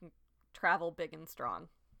 He can travel big and strong.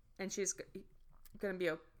 And she's gonna be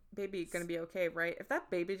okay, right? If that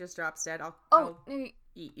baby just drops dead, I'll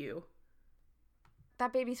eat you.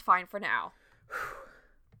 That baby's fine for now.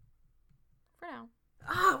 For now.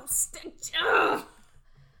 Oh,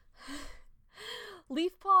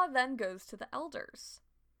 Leafpaw then goes to the elders.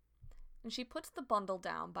 And she puts the bundle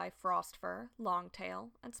down by Frostfur, Longtail,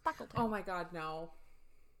 and Speckletail. Oh my god, no.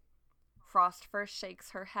 Frostfur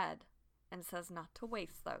shakes her head and says not to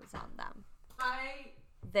waste those on them.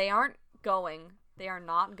 They aren't going. They are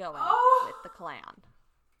not going with the clan.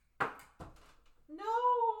 No!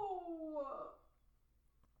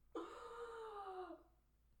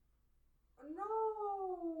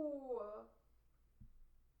 No!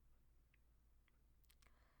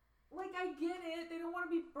 Like, I get it. They don't want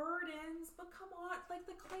to be burdens, but come on. Like,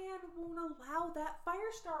 the clan won't allow that.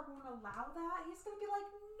 Firestar won't allow that. He's going to be like,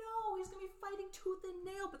 no. He's going to be fighting tooth and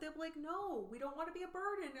nail, but they'll be like, no, we don't want to be a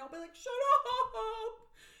burden. They'll be like, shut up!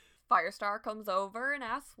 Firestar comes over and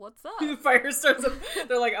asks, what's up? Firestar's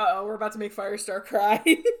they're like, uh-oh, we're about to make Firestar cry.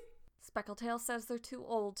 Speckletail says they're too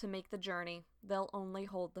old to make the journey. They'll only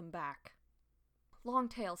hold them back.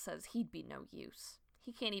 Longtail says he'd be no use.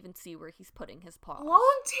 He can't even see where he's putting his paws.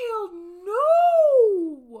 Longtail,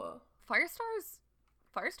 no!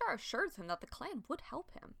 Firestar assures him that the clan would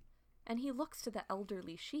help him, and he looks to the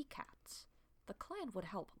elderly she-cats. The clan would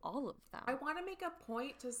help all of them. I want to make a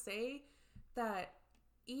point to say that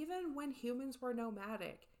even when humans were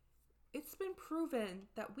nomadic, it's been proven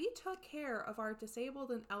that we took care of our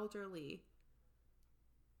disabled and elderly.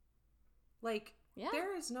 Like,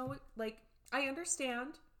 there is no, like, I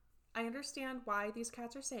understand why these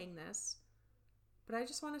cats are saying this, but I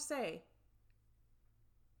just want to say,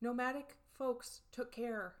 nomadic folks took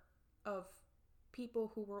care of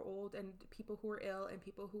people who were old and people who were ill and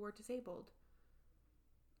people who were disabled.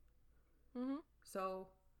 Mm-hmm. So,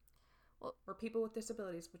 or people with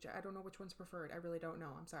disabilities, which I don't know which one's preferred. I really don't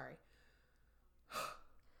know. I'm sorry.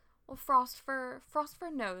 Well, Frostfur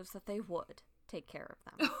knows that they would take care of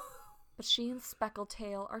them. But she and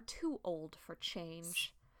Speckletail are too old for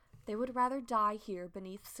change. They would rather die here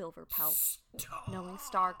beneath Silverpelt, knowing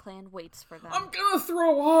StarClan waits for them. I'm gonna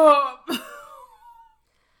throw up!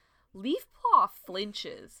 Leafpaw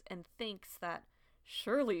flinches and thinks that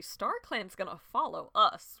surely StarClan's gonna follow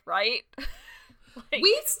us, right?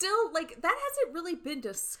 We still, like, that hasn't really been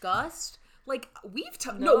discussed. Like, we've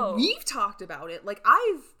talked about it. Like,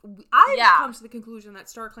 I've come to the conclusion that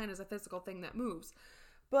StarClan is a physical thing that moves.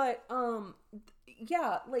 But,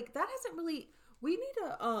 yeah, like, that hasn't really, we need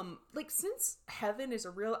to, like, since heaven is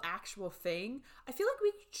a real actual thing, I feel like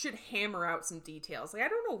we should hammer out some details. Like, I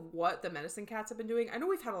don't know what the medicine cats have been doing. I know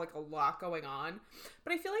we've had, like, a lot going on,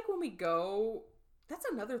 but I feel like when we go, that's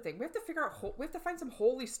another thing. We have to figure out, we have to find some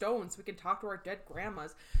holy stones so we can talk to our dead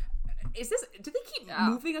grandmas. Do they keep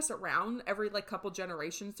moving us around every, like, couple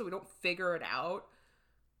generations so we don't figure it out?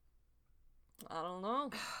 I don't know.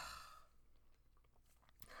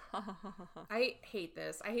 I hate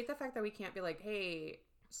this. I hate the fact that we can't be like, hey,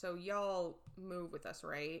 so y'all move with us,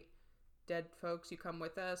 right? Dead folks, you come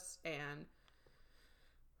with us. And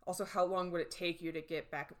also, how long would it take you to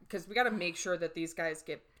get back? Because we got to make sure that these guys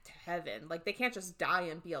get to heaven. Like, they can't just die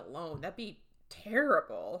and be alone. That'd be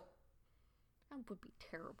terrible. That would be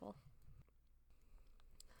terrible.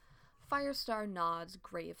 Firestar nods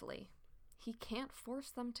gravely. He can't force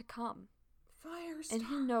them to come. Firestar. And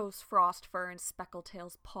he knows Frostfur and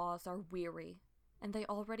Speckletail's paws are weary, and they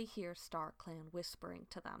already hear StarClan whispering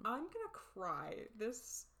to them. I'm gonna cry.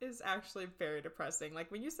 This is actually very depressing.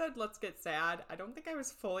 Like, when you said, let's get sad, I don't think I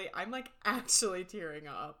was I'm, like, actually tearing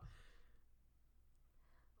up.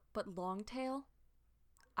 But Longtail,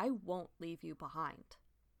 I won't leave you behind.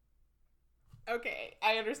 Okay,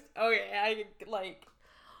 I understand. Okay,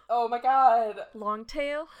 oh my god.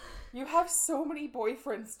 Longtail? You have so many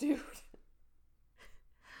boyfriends, dude.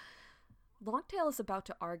 Longtail is about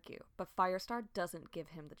to argue, but Firestar doesn't give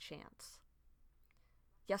him the chance.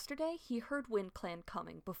 Yesterday, he heard WindClan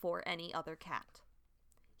coming before any other cat.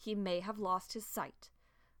 He may have lost his sight,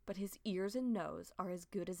 but his ears and nose are as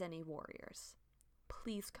good as any warrior's.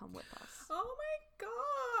 Please come with us. Oh my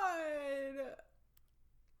god!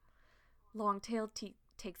 Longtail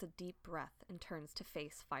takes a deep breath and turns to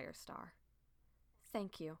face Firestar.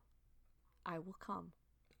 Thank you. I will come.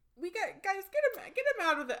 Guys, get him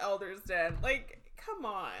out of the Elder's Den. Like, come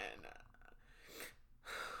on.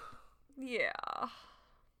 Yeah.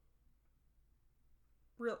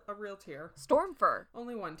 A real tear. Stormfur.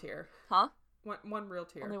 Only one tear. Huh? One real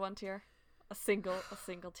tear. Only one tear. A single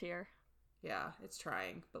tear. Yeah, it's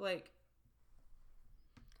trying, but like,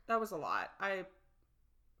 that was a lot. I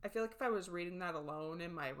feel like if I was reading that alone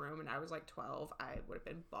in my room and I was like 12, I would have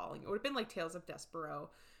been bawling. It would have been like Tales of Despero.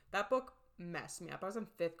 That book messed me up. I was in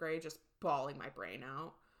 5th grade just bawling my brain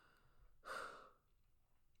out.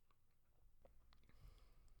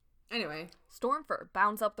 Anyway. Stormfur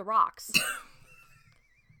bounds up the rocks.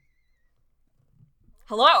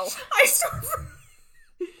 Hello? Hi, Stormfur!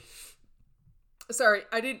 Sorry,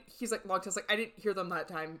 he's like, Longtail's like, I didn't hear them that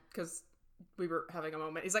time because we were having a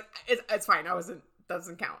moment. He's like, it's fine,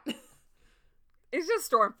 doesn't count. It's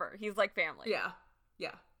just Stormfur. He's like family. Yeah.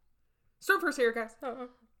 Stormfirst here, guys.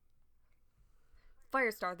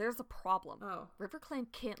 Firestar, there's a problem. Oh.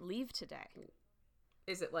 RiverClan can't leave today.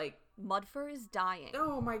 Is it like... Mudfur is dying.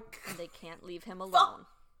 Oh my god. And they can't leave him alone.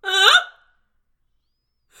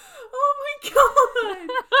 Oh my god.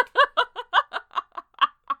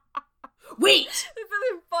 Wait! This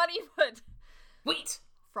isn't funny, but... Wait!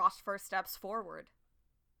 Frostfur steps forward.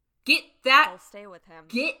 Get that... They'll stay with him.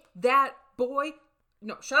 Get that boy...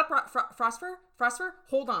 No, shut up, Frostfur. Frostfur,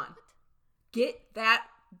 hold on. What? Get that...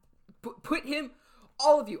 Put him...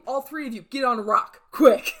 All of you, all three of you, get on a rock.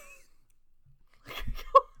 Quick.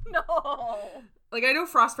 No. Like, I know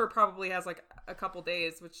Frostfur probably has, like, a couple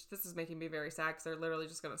days, which this is making me very sad because they're literally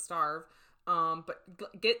just gonna starve. But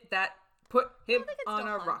get that... Put him on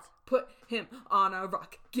a rock. Put him on a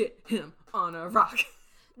rock. Get him on a rock.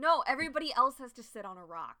 No, everybody else has to sit on a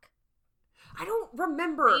rock. I don't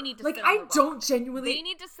remember. They need to like, sit on the I rock. don't genuinely... They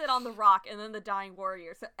need to sit on the rock and then the dying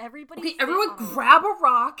warrior. So everybody... Okay, everyone grab a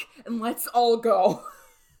rock and let's all go.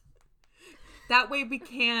 That way we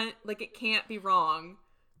can't... Like, it can't be wrong.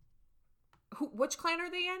 Which clan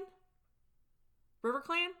are they in?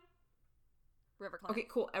 RiverClan? RiverClan. Okay,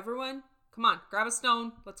 cool. Everyone, come on. Grab a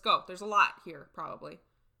stone. Let's go. There's a lot here, probably.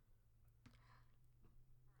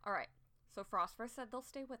 Alright. So Frostfur said they'll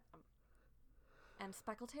stay with them. And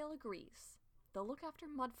Speckletail agrees. They'll look after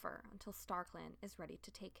Mudfur until StarClan is ready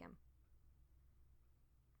to take him.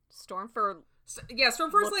 Stormfur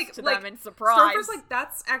Stormfur's looks like... to like them in surprise. Stormfur's like,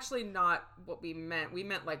 that's actually not what we meant. We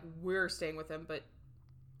meant, like, we're staying with him, but...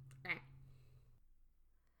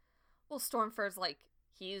 Well, Stormfur's like,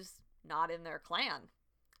 he's not in their clan.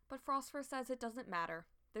 But Frostfur says it doesn't matter.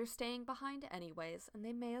 They're staying behind anyways, and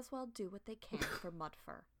they may as well do what they can for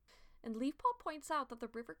Mudfur. And Leafpaw points out that the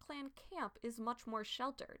RiverClan camp is much more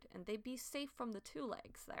sheltered, and they'd be safe from the Two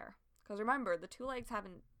Legs there. Because remember, the Two Legs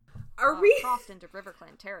haven't crossed into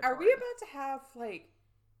RiverClan territory. Are we about to have, like,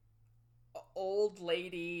 old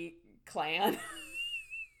lady clan?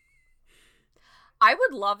 I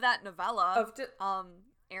would love that novella.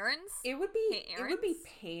 Aaron's? It would be Hey, it would be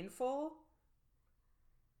painful,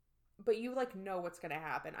 but you, like, know what's gonna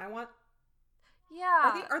happen. I want...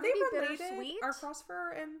 Yeah. Are they related? Bittersweet? Are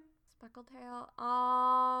Frostfur and... Speckletail?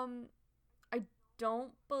 I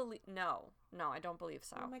don't believe... No, I don't believe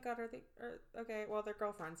so. Oh my god, okay, well, they're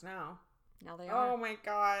girlfriends now. Now they are. Oh my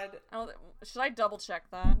god. Should I double check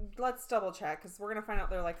that? Let's double check, because we're gonna find out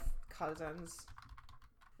they're, like, cousins.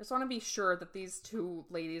 I just want to be sure that these two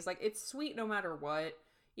ladies, like, it's sweet no matter what,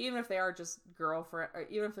 even if they are just girlfriend, or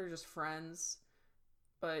even if they're just friends,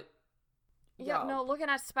 but... Yeah, no, looking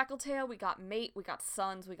at Speckletail, we got mate, we got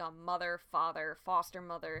sons, we got mother, father, foster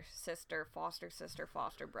mother, sister, foster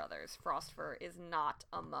brothers. Frostfur is not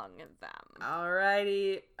among them.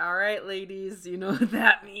 Alrighty. Alright, ladies, you know what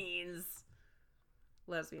that means.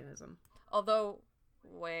 Lesbianism. Although,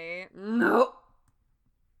 wait. No.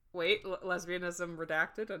 Wait, lesbianism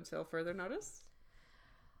redacted until further notice?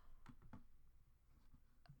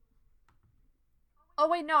 Oh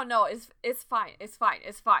wait, no, it's fine.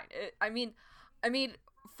 I mean,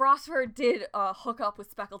 Frostfur did hook up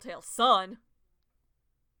with Speckletail's son,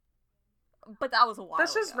 but that was a while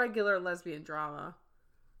That's just ago. regular lesbian drama.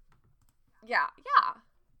 Yeah.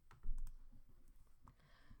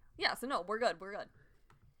 Yeah, so no, we're good.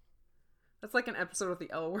 That's like an episode with the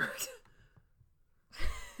L word.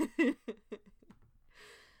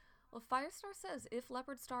 Well, Firestar says if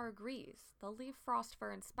Leopardstar agrees, they'll leave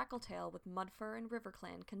Frostfur and Speckletail with Mudfur and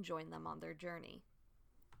RiverClan can join them on their journey.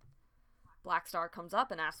 Blackstar comes up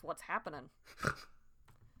and asks what's happening.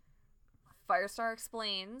 Firestar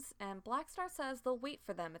explains, and Blackstar says they'll wait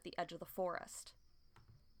for them at the edge of the forest.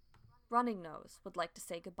 Running Nose would like to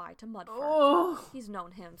say goodbye to Mudfur. Oh. He's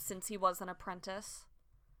known him since he was an apprentice.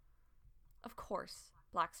 Of course,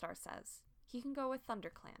 Blackstar says, he can go with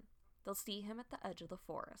ThunderClan. They'll see him at the edge of the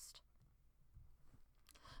forest.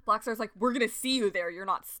 Blackstar's like, we're gonna see you there. You're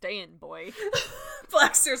not staying, boy.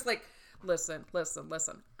 Blackstar's like, listen.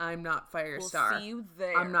 I'm not Firestar. We'll see you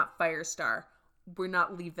there. I'm not Firestar. We're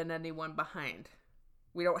not leaving anyone behind.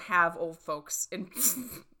 We don't have old folks in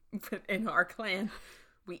in our clan.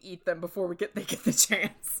 We eat them before they get the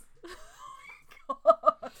chance. Oh my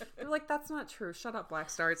god. They're like, that's not true. Shut up,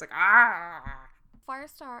 Blackstar. He's like, ah.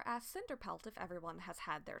 Firestar asks Cinderpelt if everyone has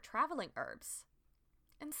had their traveling herbs.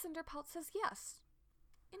 And Cinderpelt says yes.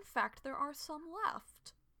 In fact, there are some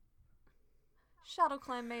left.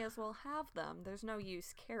 ShadowClan may as well have them. There's no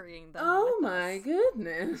use carrying them Oh with my us.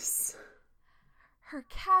 goodness. Her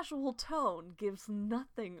casual tone gives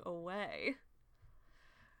nothing away.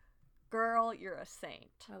 Girl, you're a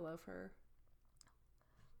saint. I love her.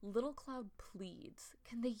 Little Cloud pleads.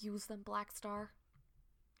 Can they use them, Blackstar?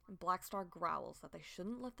 And Blackstar growls that they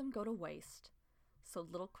shouldn't let them go to waste, so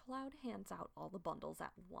Little Cloud hands out all the bundles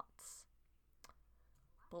at once.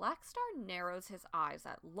 Blackstar narrows his eyes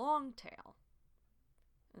at Longtail,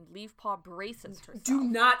 and Leafpaw braces herself. Do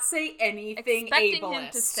not say anything expecting ableist.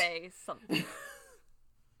 him to say something.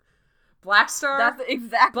 Blackstar. That's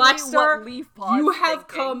exactly Blackstar, what Leafpaw you is have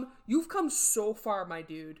thinking. you've come so far, my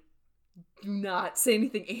dude. Do not say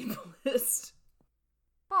anything ableist.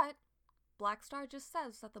 But Blackstar just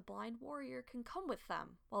says that the blind warrior can come with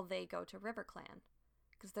them while they go to RiverClan,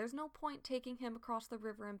 because there's no point taking him across the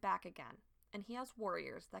river and back again, and he has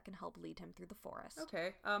warriors that can help lead him through the forest.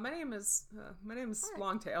 Okay, my name is Right.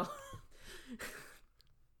 Longtail.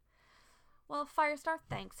 Well, Firestar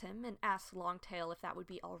thanks him and asks Longtail if that would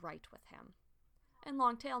be alright with him. And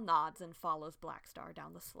Longtail nods and follows Blackstar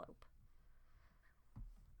down the slope.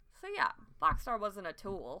 So yeah, Blackstar wasn't a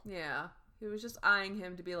tool. Yeah, he was just eyeing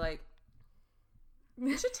him to be like,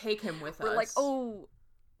 we should take him with us. We're like, oh,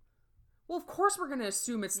 well, of course we're gonna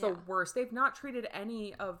assume it's the Yeah. worst. They've not treated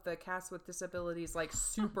any of the cats with disabilities like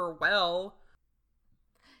super well.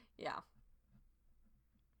 yeah.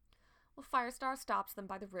 Well, Firestar stops them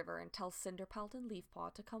by the river and tells Cinderpelt and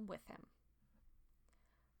Leafpaw to come with him.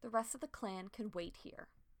 The rest of the clan can wait here.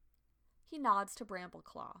 He nods to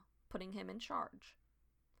Brambleclaw, putting him in charge,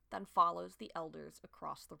 then follows the elders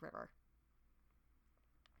across the river.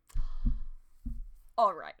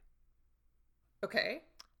 All right. Okay.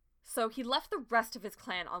 So he left the rest of his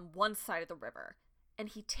clan on one side of the river, and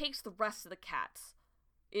he takes the rest of the cats.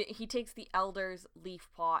 He takes the elders,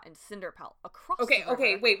 Leafpaw, and Cinderpelt across the river.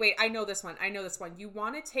 Okay, wait. I know this one. You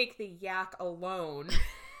want to take the yak alone.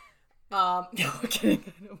 No, I'm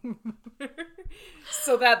kidding.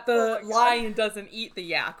 So that the Oh my God. lion doesn't eat the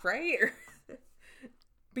yak, right?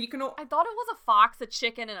 But you can... I thought it was a fox, a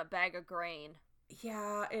chicken, and a bag of grain.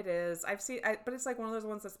 Yeah, it is. I've seen... but it's like one of those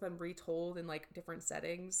ones that's been retold in like different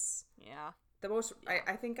settings. Yeah. The most... Yeah.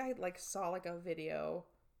 I think I like saw like a video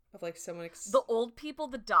of like someone... The old people,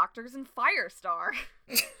 the doctors, and Firestar.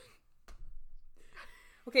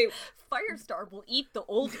 Okay, Firestar will eat the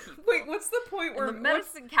old people. wait, what's the point where... And the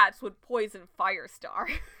medicine cats would poison Firestar.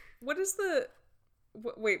 What is the...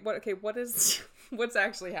 Wait, what... Okay, what is... What's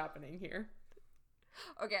actually happening here?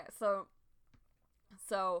 Okay, so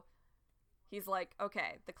he's like,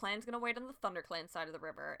 okay, the clan's gonna wait on the ThunderClan side of the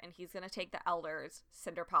river, and he's gonna take the elders,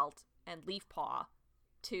 Cinderpelt, and Leafpaw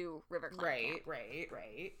to RiverClan camp.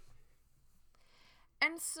 Right.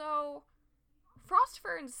 And so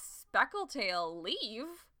Frostfur and Speckletail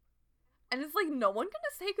leave, and it's like no one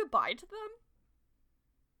gonna say goodbye to them.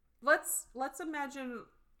 Let's imagine...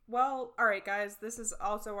 Well, all right, guys. This is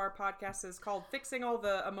also our podcast is called "Fixing All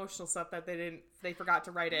the Emotional Stuff That They Forgot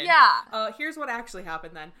to Write In." Yeah. Here's what actually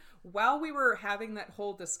happened then. While we were having that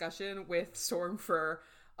whole discussion with Stormfur,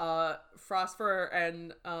 Frostfur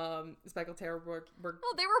and Speckletail were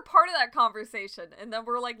No, they were part of that conversation, and then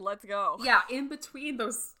we're like, let's go. yeah. In between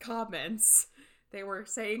those comments, they were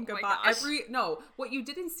saying Oh my goodbye. gosh. What you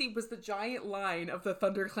didn't see was the giant line of the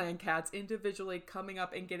ThunderClan cats individually coming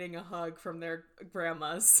up and getting a hug from their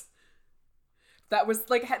grandmas. That was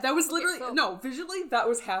like, that was literally, so- no, visually that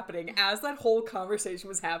was happening. As that whole conversation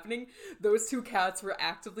was happening, those two cats were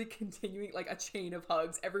actively continuing like a chain of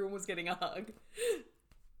hugs. Everyone was getting a hug.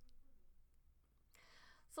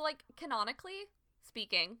 So, like, canonically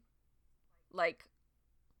speaking, like,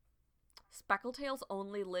 Speckletail's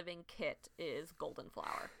only living kit is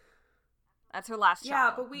Goldenflower. That's her last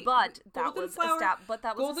child. That was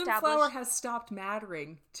Goldenflower established. has stopped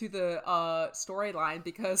mattering to the storyline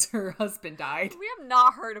because her husband died. We have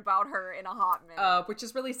not heard about her in a hot minute. Which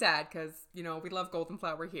is really sad because, you know, we love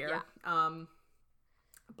Goldenflower here. Yeah.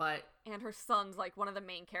 But And her son's, like, one of the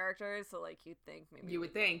main characters, so, like, you'd think maybe you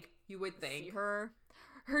would think. see her.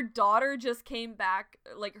 Her daughter just came back,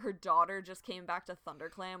 to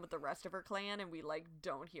ThunderClan with the rest of her clan, and we, like,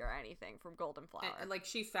 don't hear anything from Goldenflower. And, like,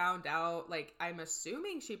 she found out, like, I'm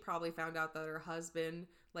assuming she probably found out that her husband,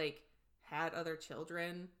 like, had other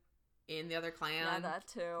children in the other clan. Yeah, that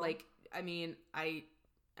too. Like, I mean,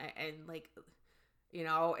 and, like, you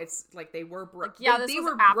know, it's, like, they were, they was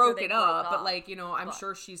were after broken they broke up, but, up, like, you know, I'm but-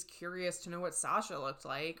 sure she's curious to know what Sasha looked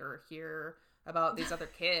like or hear about these other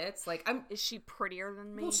kids. Like, Is she prettier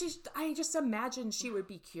than me? well, I just imagine she would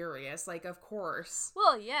be curious, like, of course.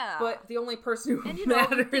 Well, yeah. But the only person who and you know, you'd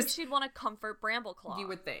think matters, she'd want to comfort Brambleclaw. you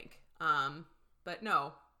would think. But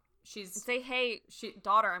no, she's, Say, hey,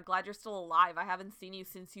 daughter, I'm glad you're still alive. I haven't seen you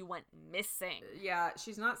since you went missing. yeah,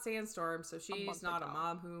 she's not Sandstorm, so she's month not a ago.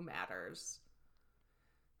 mom who matters.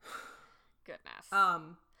 Goodness.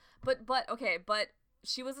 Um, But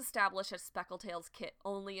she was established as Speckletail's kit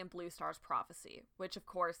only in Blue Star's Prophecy, which of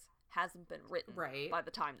course hasn't been written by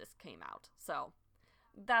the time this came out. So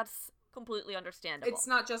that's completely understandable. It's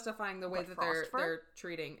not justifying the way that they're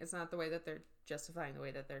treating. It's not the way that they're justifying the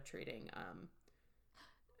way that they're treating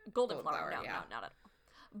Goldenflower. No, not at all.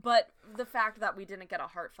 But the fact that we didn't get a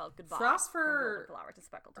heartfelt goodbye from Goldenflower to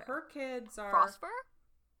Speckletail. Her kids are Frostfur?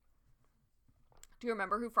 Do you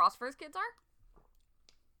remember who Frostfur's kids are?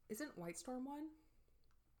 Isn't Whitestorm one?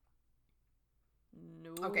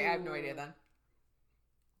 No. Okay, I have no idea then.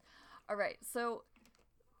 Alright, so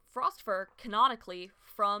Frostfur, canonically,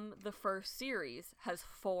 from the first series, has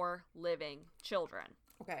 4 living children.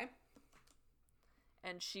 Okay.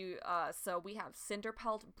 And she, so we have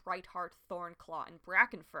Cinderpelt, Brightheart, Thornclaw, and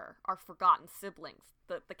Brackenfur, our forgotten siblings.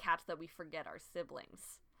 The cats that we forget are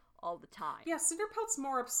siblings all the time. Yeah, Cinderpelt's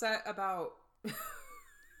more upset about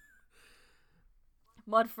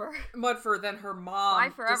Mudfur than her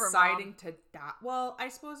mom deciding to die. Well, I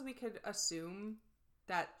suppose we could assume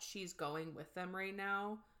that she's going with them right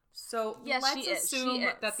now. So yes, let's assume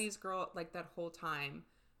that these girls, like that whole time,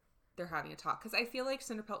 they're having a talk. Because I feel like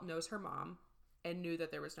Cinderpelt knows her mom and knew that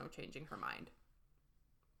there was no changing her mind.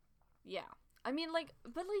 Yeah. I mean, like,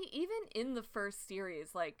 but like, even in the first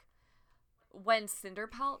series, like, when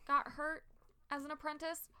Cinderpelt got hurt as an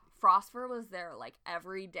apprentice, Frostfur was there, like,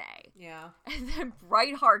 every day. Yeah. And then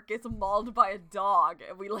Brightheart gets mauled by a dog,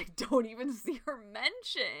 and we, like, don't even see her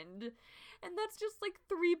mentioned. And that's just, like,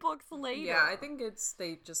 3 books later. Yeah, I think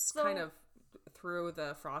they just kind of threw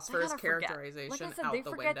the Frostfur's characterization like I said, out they the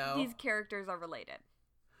forget window. These characters are related.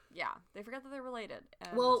 Yeah, they forget that they're related.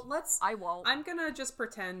 And well, I won't. I'm gonna just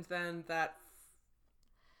pretend then that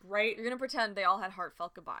You're gonna pretend they all had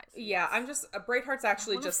heartfelt goodbyes. Yeah, I'm just Brightheart's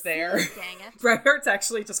actually just there. Dang it! Brightheart's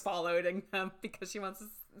actually just following them because she wants to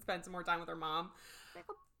spend some more time with her mom. Say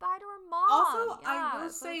goodbye to her mom. Also, yeah, I will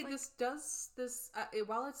say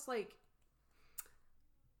while it's like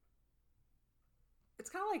it's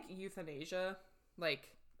kind of like euthanasia, like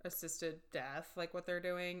assisted death, like what they're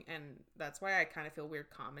doing, and that's why I kind of feel weird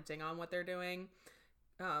commenting on what they're doing,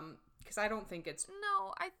 because I don't think it's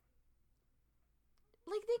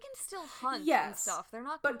like they can still hunt and stuff. They're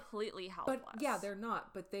not completely helpless. But yeah, they're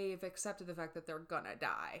not. But they've accepted the fact that they're gonna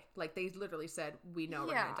die. Like they literally said, "We know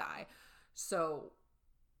we're gonna die." So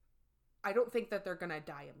I don't think that they're gonna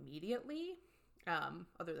die immediately.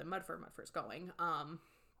 Other than Mudfur's going.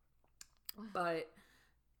 But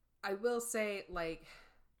I will say, like,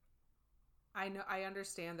 I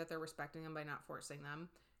understand that they're respecting them by not forcing them,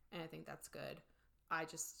 and I think that's good. I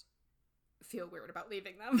just feel weird about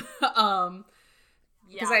leaving them.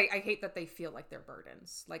 Because I hate that they feel like they're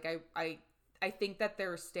burdens. Like I think that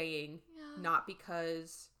they're staying not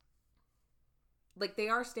because, like, they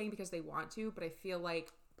are staying because they want to, but I feel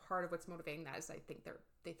like part of what's motivating that is they think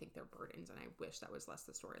they're burdens, and I wish that was less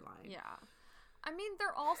the storyline. Yeah. I mean,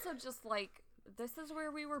 they're also just like, this is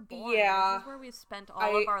where we were born. Yeah. This is where we've spent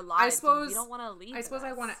all of our lives. I suppose we don't want to leave.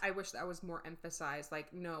 I wish that was more emphasized.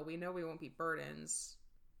 Like, no, we know we won't be burdens.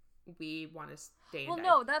 We want to stay. Well,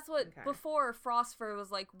 no, that's what before Frostfur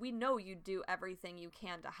was like. We know you do everything you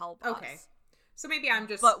can to help us. Okay, so maybe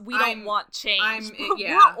but we don't want change.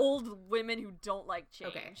 We're old women who don't like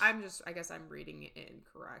change. Okay, I guess I'm reading it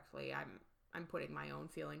incorrectly. I'm putting my own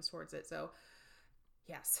feelings towards it. So,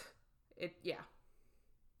 yes,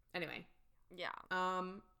 Anyway. Yeah.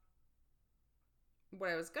 What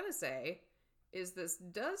I was gonna say is this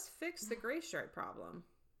does fix the Greystripe problem.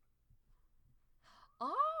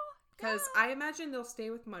 Oh. Because I imagine they'll stay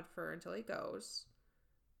with Mudfur until he goes,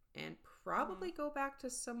 and probably go back to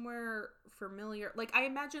somewhere familiar. Like, I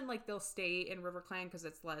imagine, like, they'll stay in RiverClan because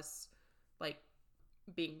it's less, like,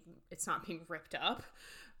 it's not being ripped up.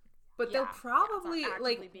 But they'll probably,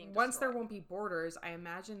 like, once there won't be borders, I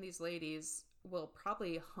imagine these ladies will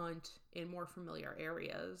probably hunt in more familiar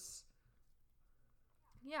areas.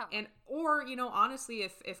 Yeah. And, or, you know, honestly,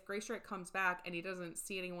 if Greystripe comes back and he doesn't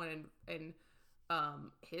see anyone in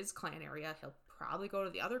his clan area, he'll probably go to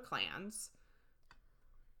the other clans,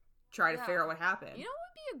 try to figure out what happened. You know what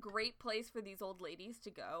would be a great place for these old ladies to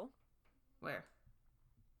go? Where?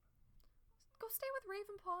 Go stay with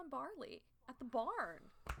Ravenpaw and Barley at the barn.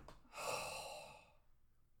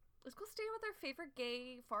 Let's go stay with our favorite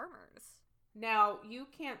gay farmers. Now, you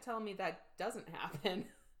can't tell me that doesn't happen.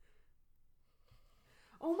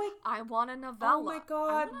 Oh my... I want a novella. Oh my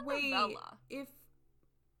god, wait. Novella. If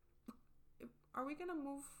are we gonna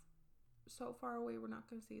move so far away we're not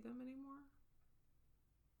gonna see them anymore?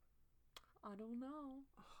 I don't know.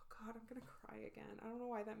 Oh god, I'm gonna cry again. I don't know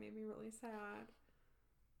why that made me really sad.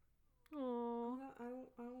 Oh.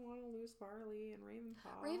 I don't want to lose Barley and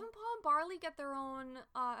Ravenpaw. Ravenpaw and Barley get their own,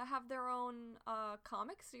 have their own,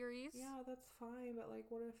 comic series. Yeah, that's fine, but like,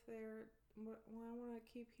 what if they're? Well, I want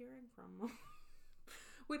to keep hearing from them.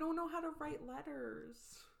 We don't know how to write letters.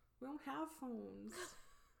 We don't have phones.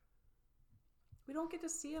 We don't get to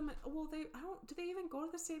see them. Well, do they even go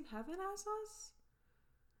to the same heaven as us?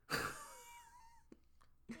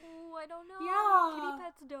 Oh, I don't know. Yeah. Kitty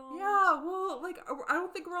pets don't. Yeah, well, like, I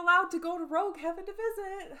don't think we're allowed to go to Rogue Heaven to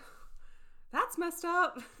visit. That's messed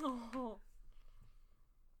up. Oh.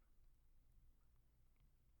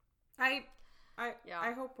 I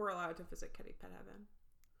hope we're allowed to visit Kitty Pet Heaven.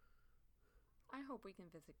 I hope we can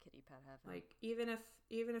visit Kitty Pet Heaven. Like, even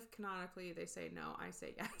if canonically they say no, I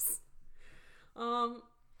say yes. Oh,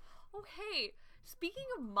 hey, speaking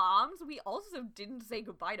of moms, we also didn't say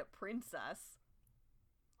goodbye to Princess.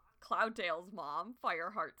 Cloudtail's mom,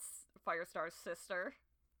 Firestar's sister.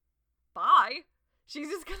 Bye. She's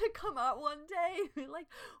just gonna come out one day, like,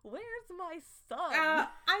 where's my son?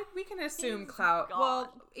 We can assume He's Cloud. gone.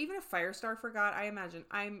 Well, even if Firestar forgot, I imagine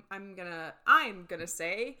I'm gonna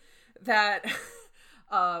say that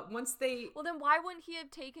once they. Well, then why wouldn't he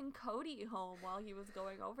have taken Cody home while he was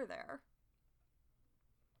going over there?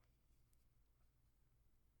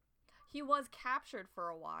 He was captured for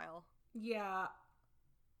a while. Yeah,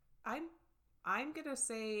 I'm gonna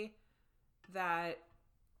say that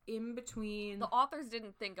in between The authors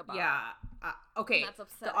didn't think about it. Okay. And that's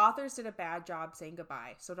upsetting. The authors did a bad job saying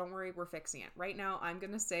goodbye, so don't worry, we're fixing it. Right now, I'm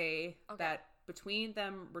gonna say that between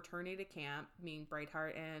them returning to camp, meaning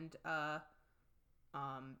Brightheart and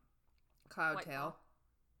Cloudtail.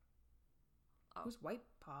 Oh. Who's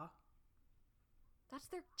Whitepaw? That's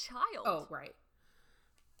their child. Oh, right.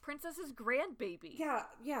 Princess's grandbaby.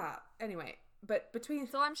 Yeah. Anyway, but between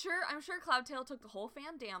So I'm sure Cloudtail took the whole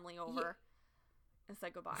family over and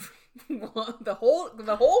said goodbye. the whole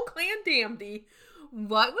clan damnedy.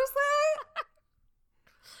 What was that?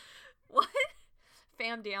 What?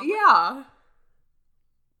 Famdamly? Yeah.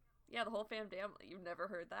 Yeah, the whole family. You've never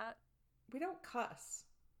heard that? We don't cuss.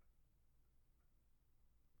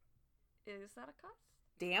 Is that a cuss?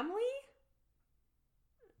 Damly?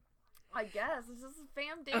 I guess. This is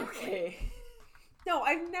Famdamly. Okay. No,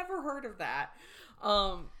 I've never heard of that.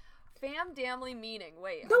 Famdamly meaning.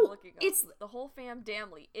 Wait, No, I'm looking up. it's the whole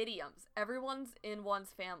famdamly. Idioms. Everyone's in one's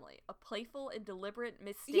family. A playful and deliberate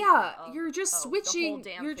misstatement. yeah. Of, You're just the switching. whole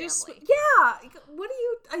damn You're just family. yeah. What do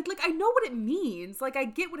you? I know what it means. Like I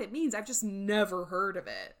get what it means. I've just never heard of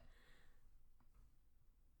it.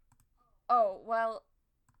 Oh well.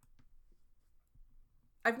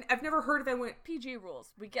 I've never heard of it when PG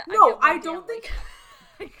rules. We get. No, I I don't family.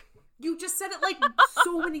 think. You just said it like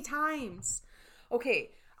so many times.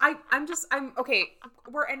 Okay, I'm okay.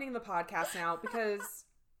 We're ending the podcast now because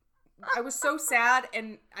I was so sad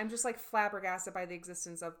and I'm just like flabbergasted by the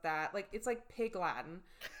existence of that. Like it's like pig Latin,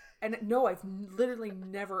 and no, I've literally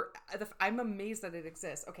never. I'm amazed that it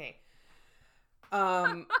exists. Okay,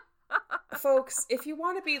 folks, if you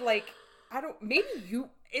want to be like, maybe you.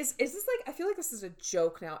 Is this like, I feel like this is a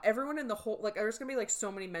joke now. Everyone in the whole, like, there's gonna be like so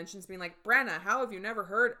many mentions being like, Brenna, how have you never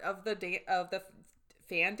heard of the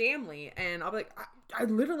Famdamly? And I'll be like, I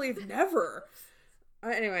literally have never.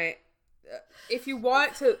 Anyway, if you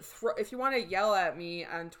want to yell at me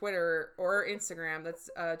on Twitter or Instagram, that's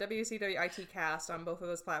WCWITcast on both of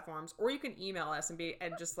those platforms, or you can email us and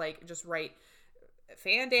just write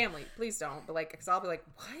Famdamly. Please don't, but like, because I'll be like,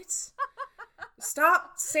 what?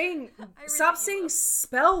 Stop saying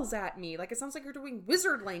spells at me. Like it sounds like you're doing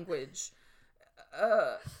wizard language.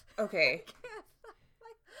 Okay.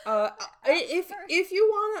 If you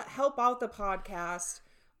want to help out the podcast,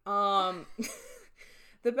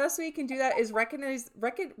 the best way you can do that is recommend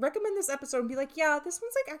this episode and be like, yeah, this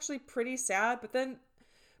one's like actually pretty sad, but then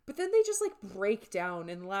they just like break down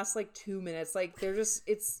in the last like 2 minutes. Like they're just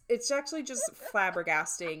it's actually just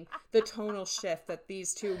flabbergasting the tonal shift that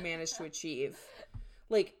these two managed to achieve.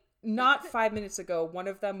 Like not 5 minutes ago, one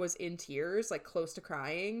of them was in tears, like close to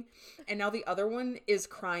crying, and now the other one is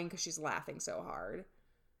crying because she's laughing so hard.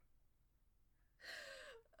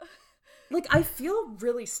 Like I feel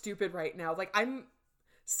really stupid right now. Like I'm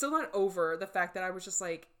still not over the fact that I was just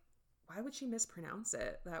like, why would she mispronounce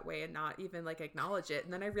it that way and not even like acknowledge it?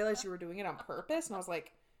 And then I realized you were doing it on purpose, and I was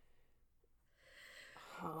like,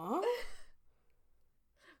 huh?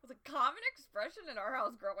 It was a common expression in our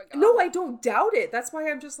house growing up. No, I don't doubt it. That's why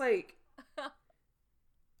I'm just like,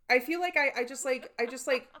 I feel like I just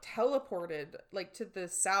teleported like to the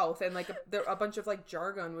south, and like a bunch of like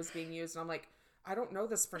jargon was being used, and I'm like, I don't know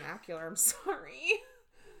this vernacular. I'm sorry.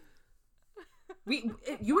 You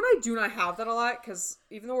and I do not have that a lot because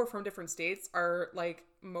even though we're from different states, our like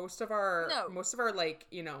most of our like,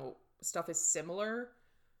 you know, stuff is similar,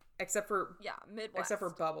 except for Midwest. Except for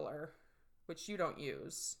Bubbler, which you don't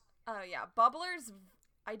use. Oh yeah, Bubblers.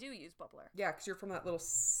 I do use Bubbler. Yeah, because you're from that little.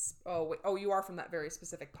 You are from that very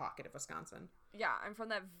specific pocket of Wisconsin. Yeah, I'm from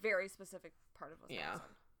that very specific part of Wisconsin. Yeah.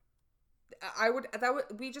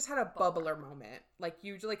 We just had a bubbler moment. Like,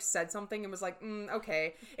 you like said something and was like,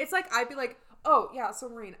 okay. It's like, I'd be like, oh yeah, so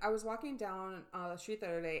Maureen, I was walking down the street the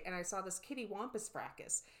other day and I saw this kitty wampus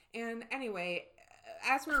fracas. And anyway,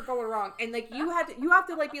 as we were going wrong, and like, you have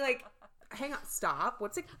to like be like, hang on, stop.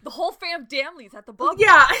 What's it? The whole fam Damley's at the bubble.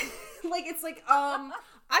 Yeah. Like, it's like, I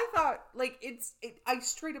thought like, I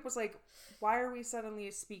straight up was like, why are we suddenly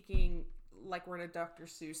speaking like we're in a Dr.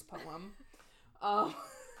 Seuss poem?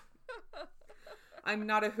 I'm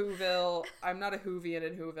not a Whoville. I'm not a Whovian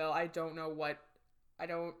in Whoville. I don't know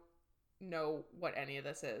what any of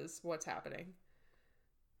this is. What's happening?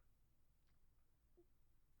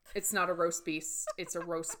 It's not a roast beef. It's a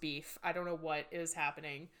roast beef. I don't know what is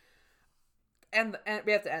happening. And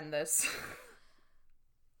we have to end this.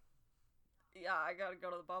 Yeah, I gotta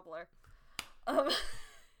go to the bubbler.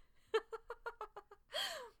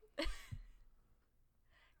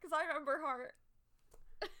 Because I remember Heart.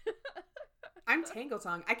 I'm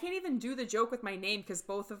Tangletongue. I can't even do the joke with my name because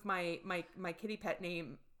both of my kitty pet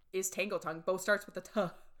name is Tangletongue. Both starts with the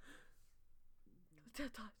T.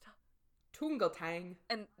 Tungeltang.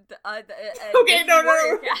 And okay,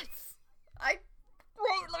 no. Cats. Wait,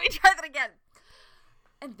 let me try that again.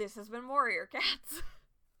 And this has been Warrior Cats.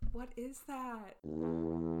 What is that?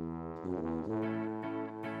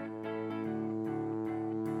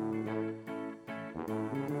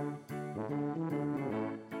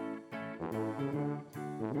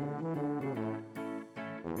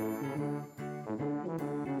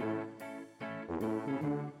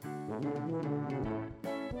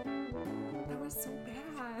 That was so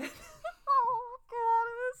bad. Oh god,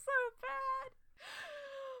 it was so bad.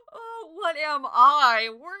 Oh, what am I?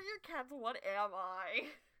 Warrior Cats, what am I?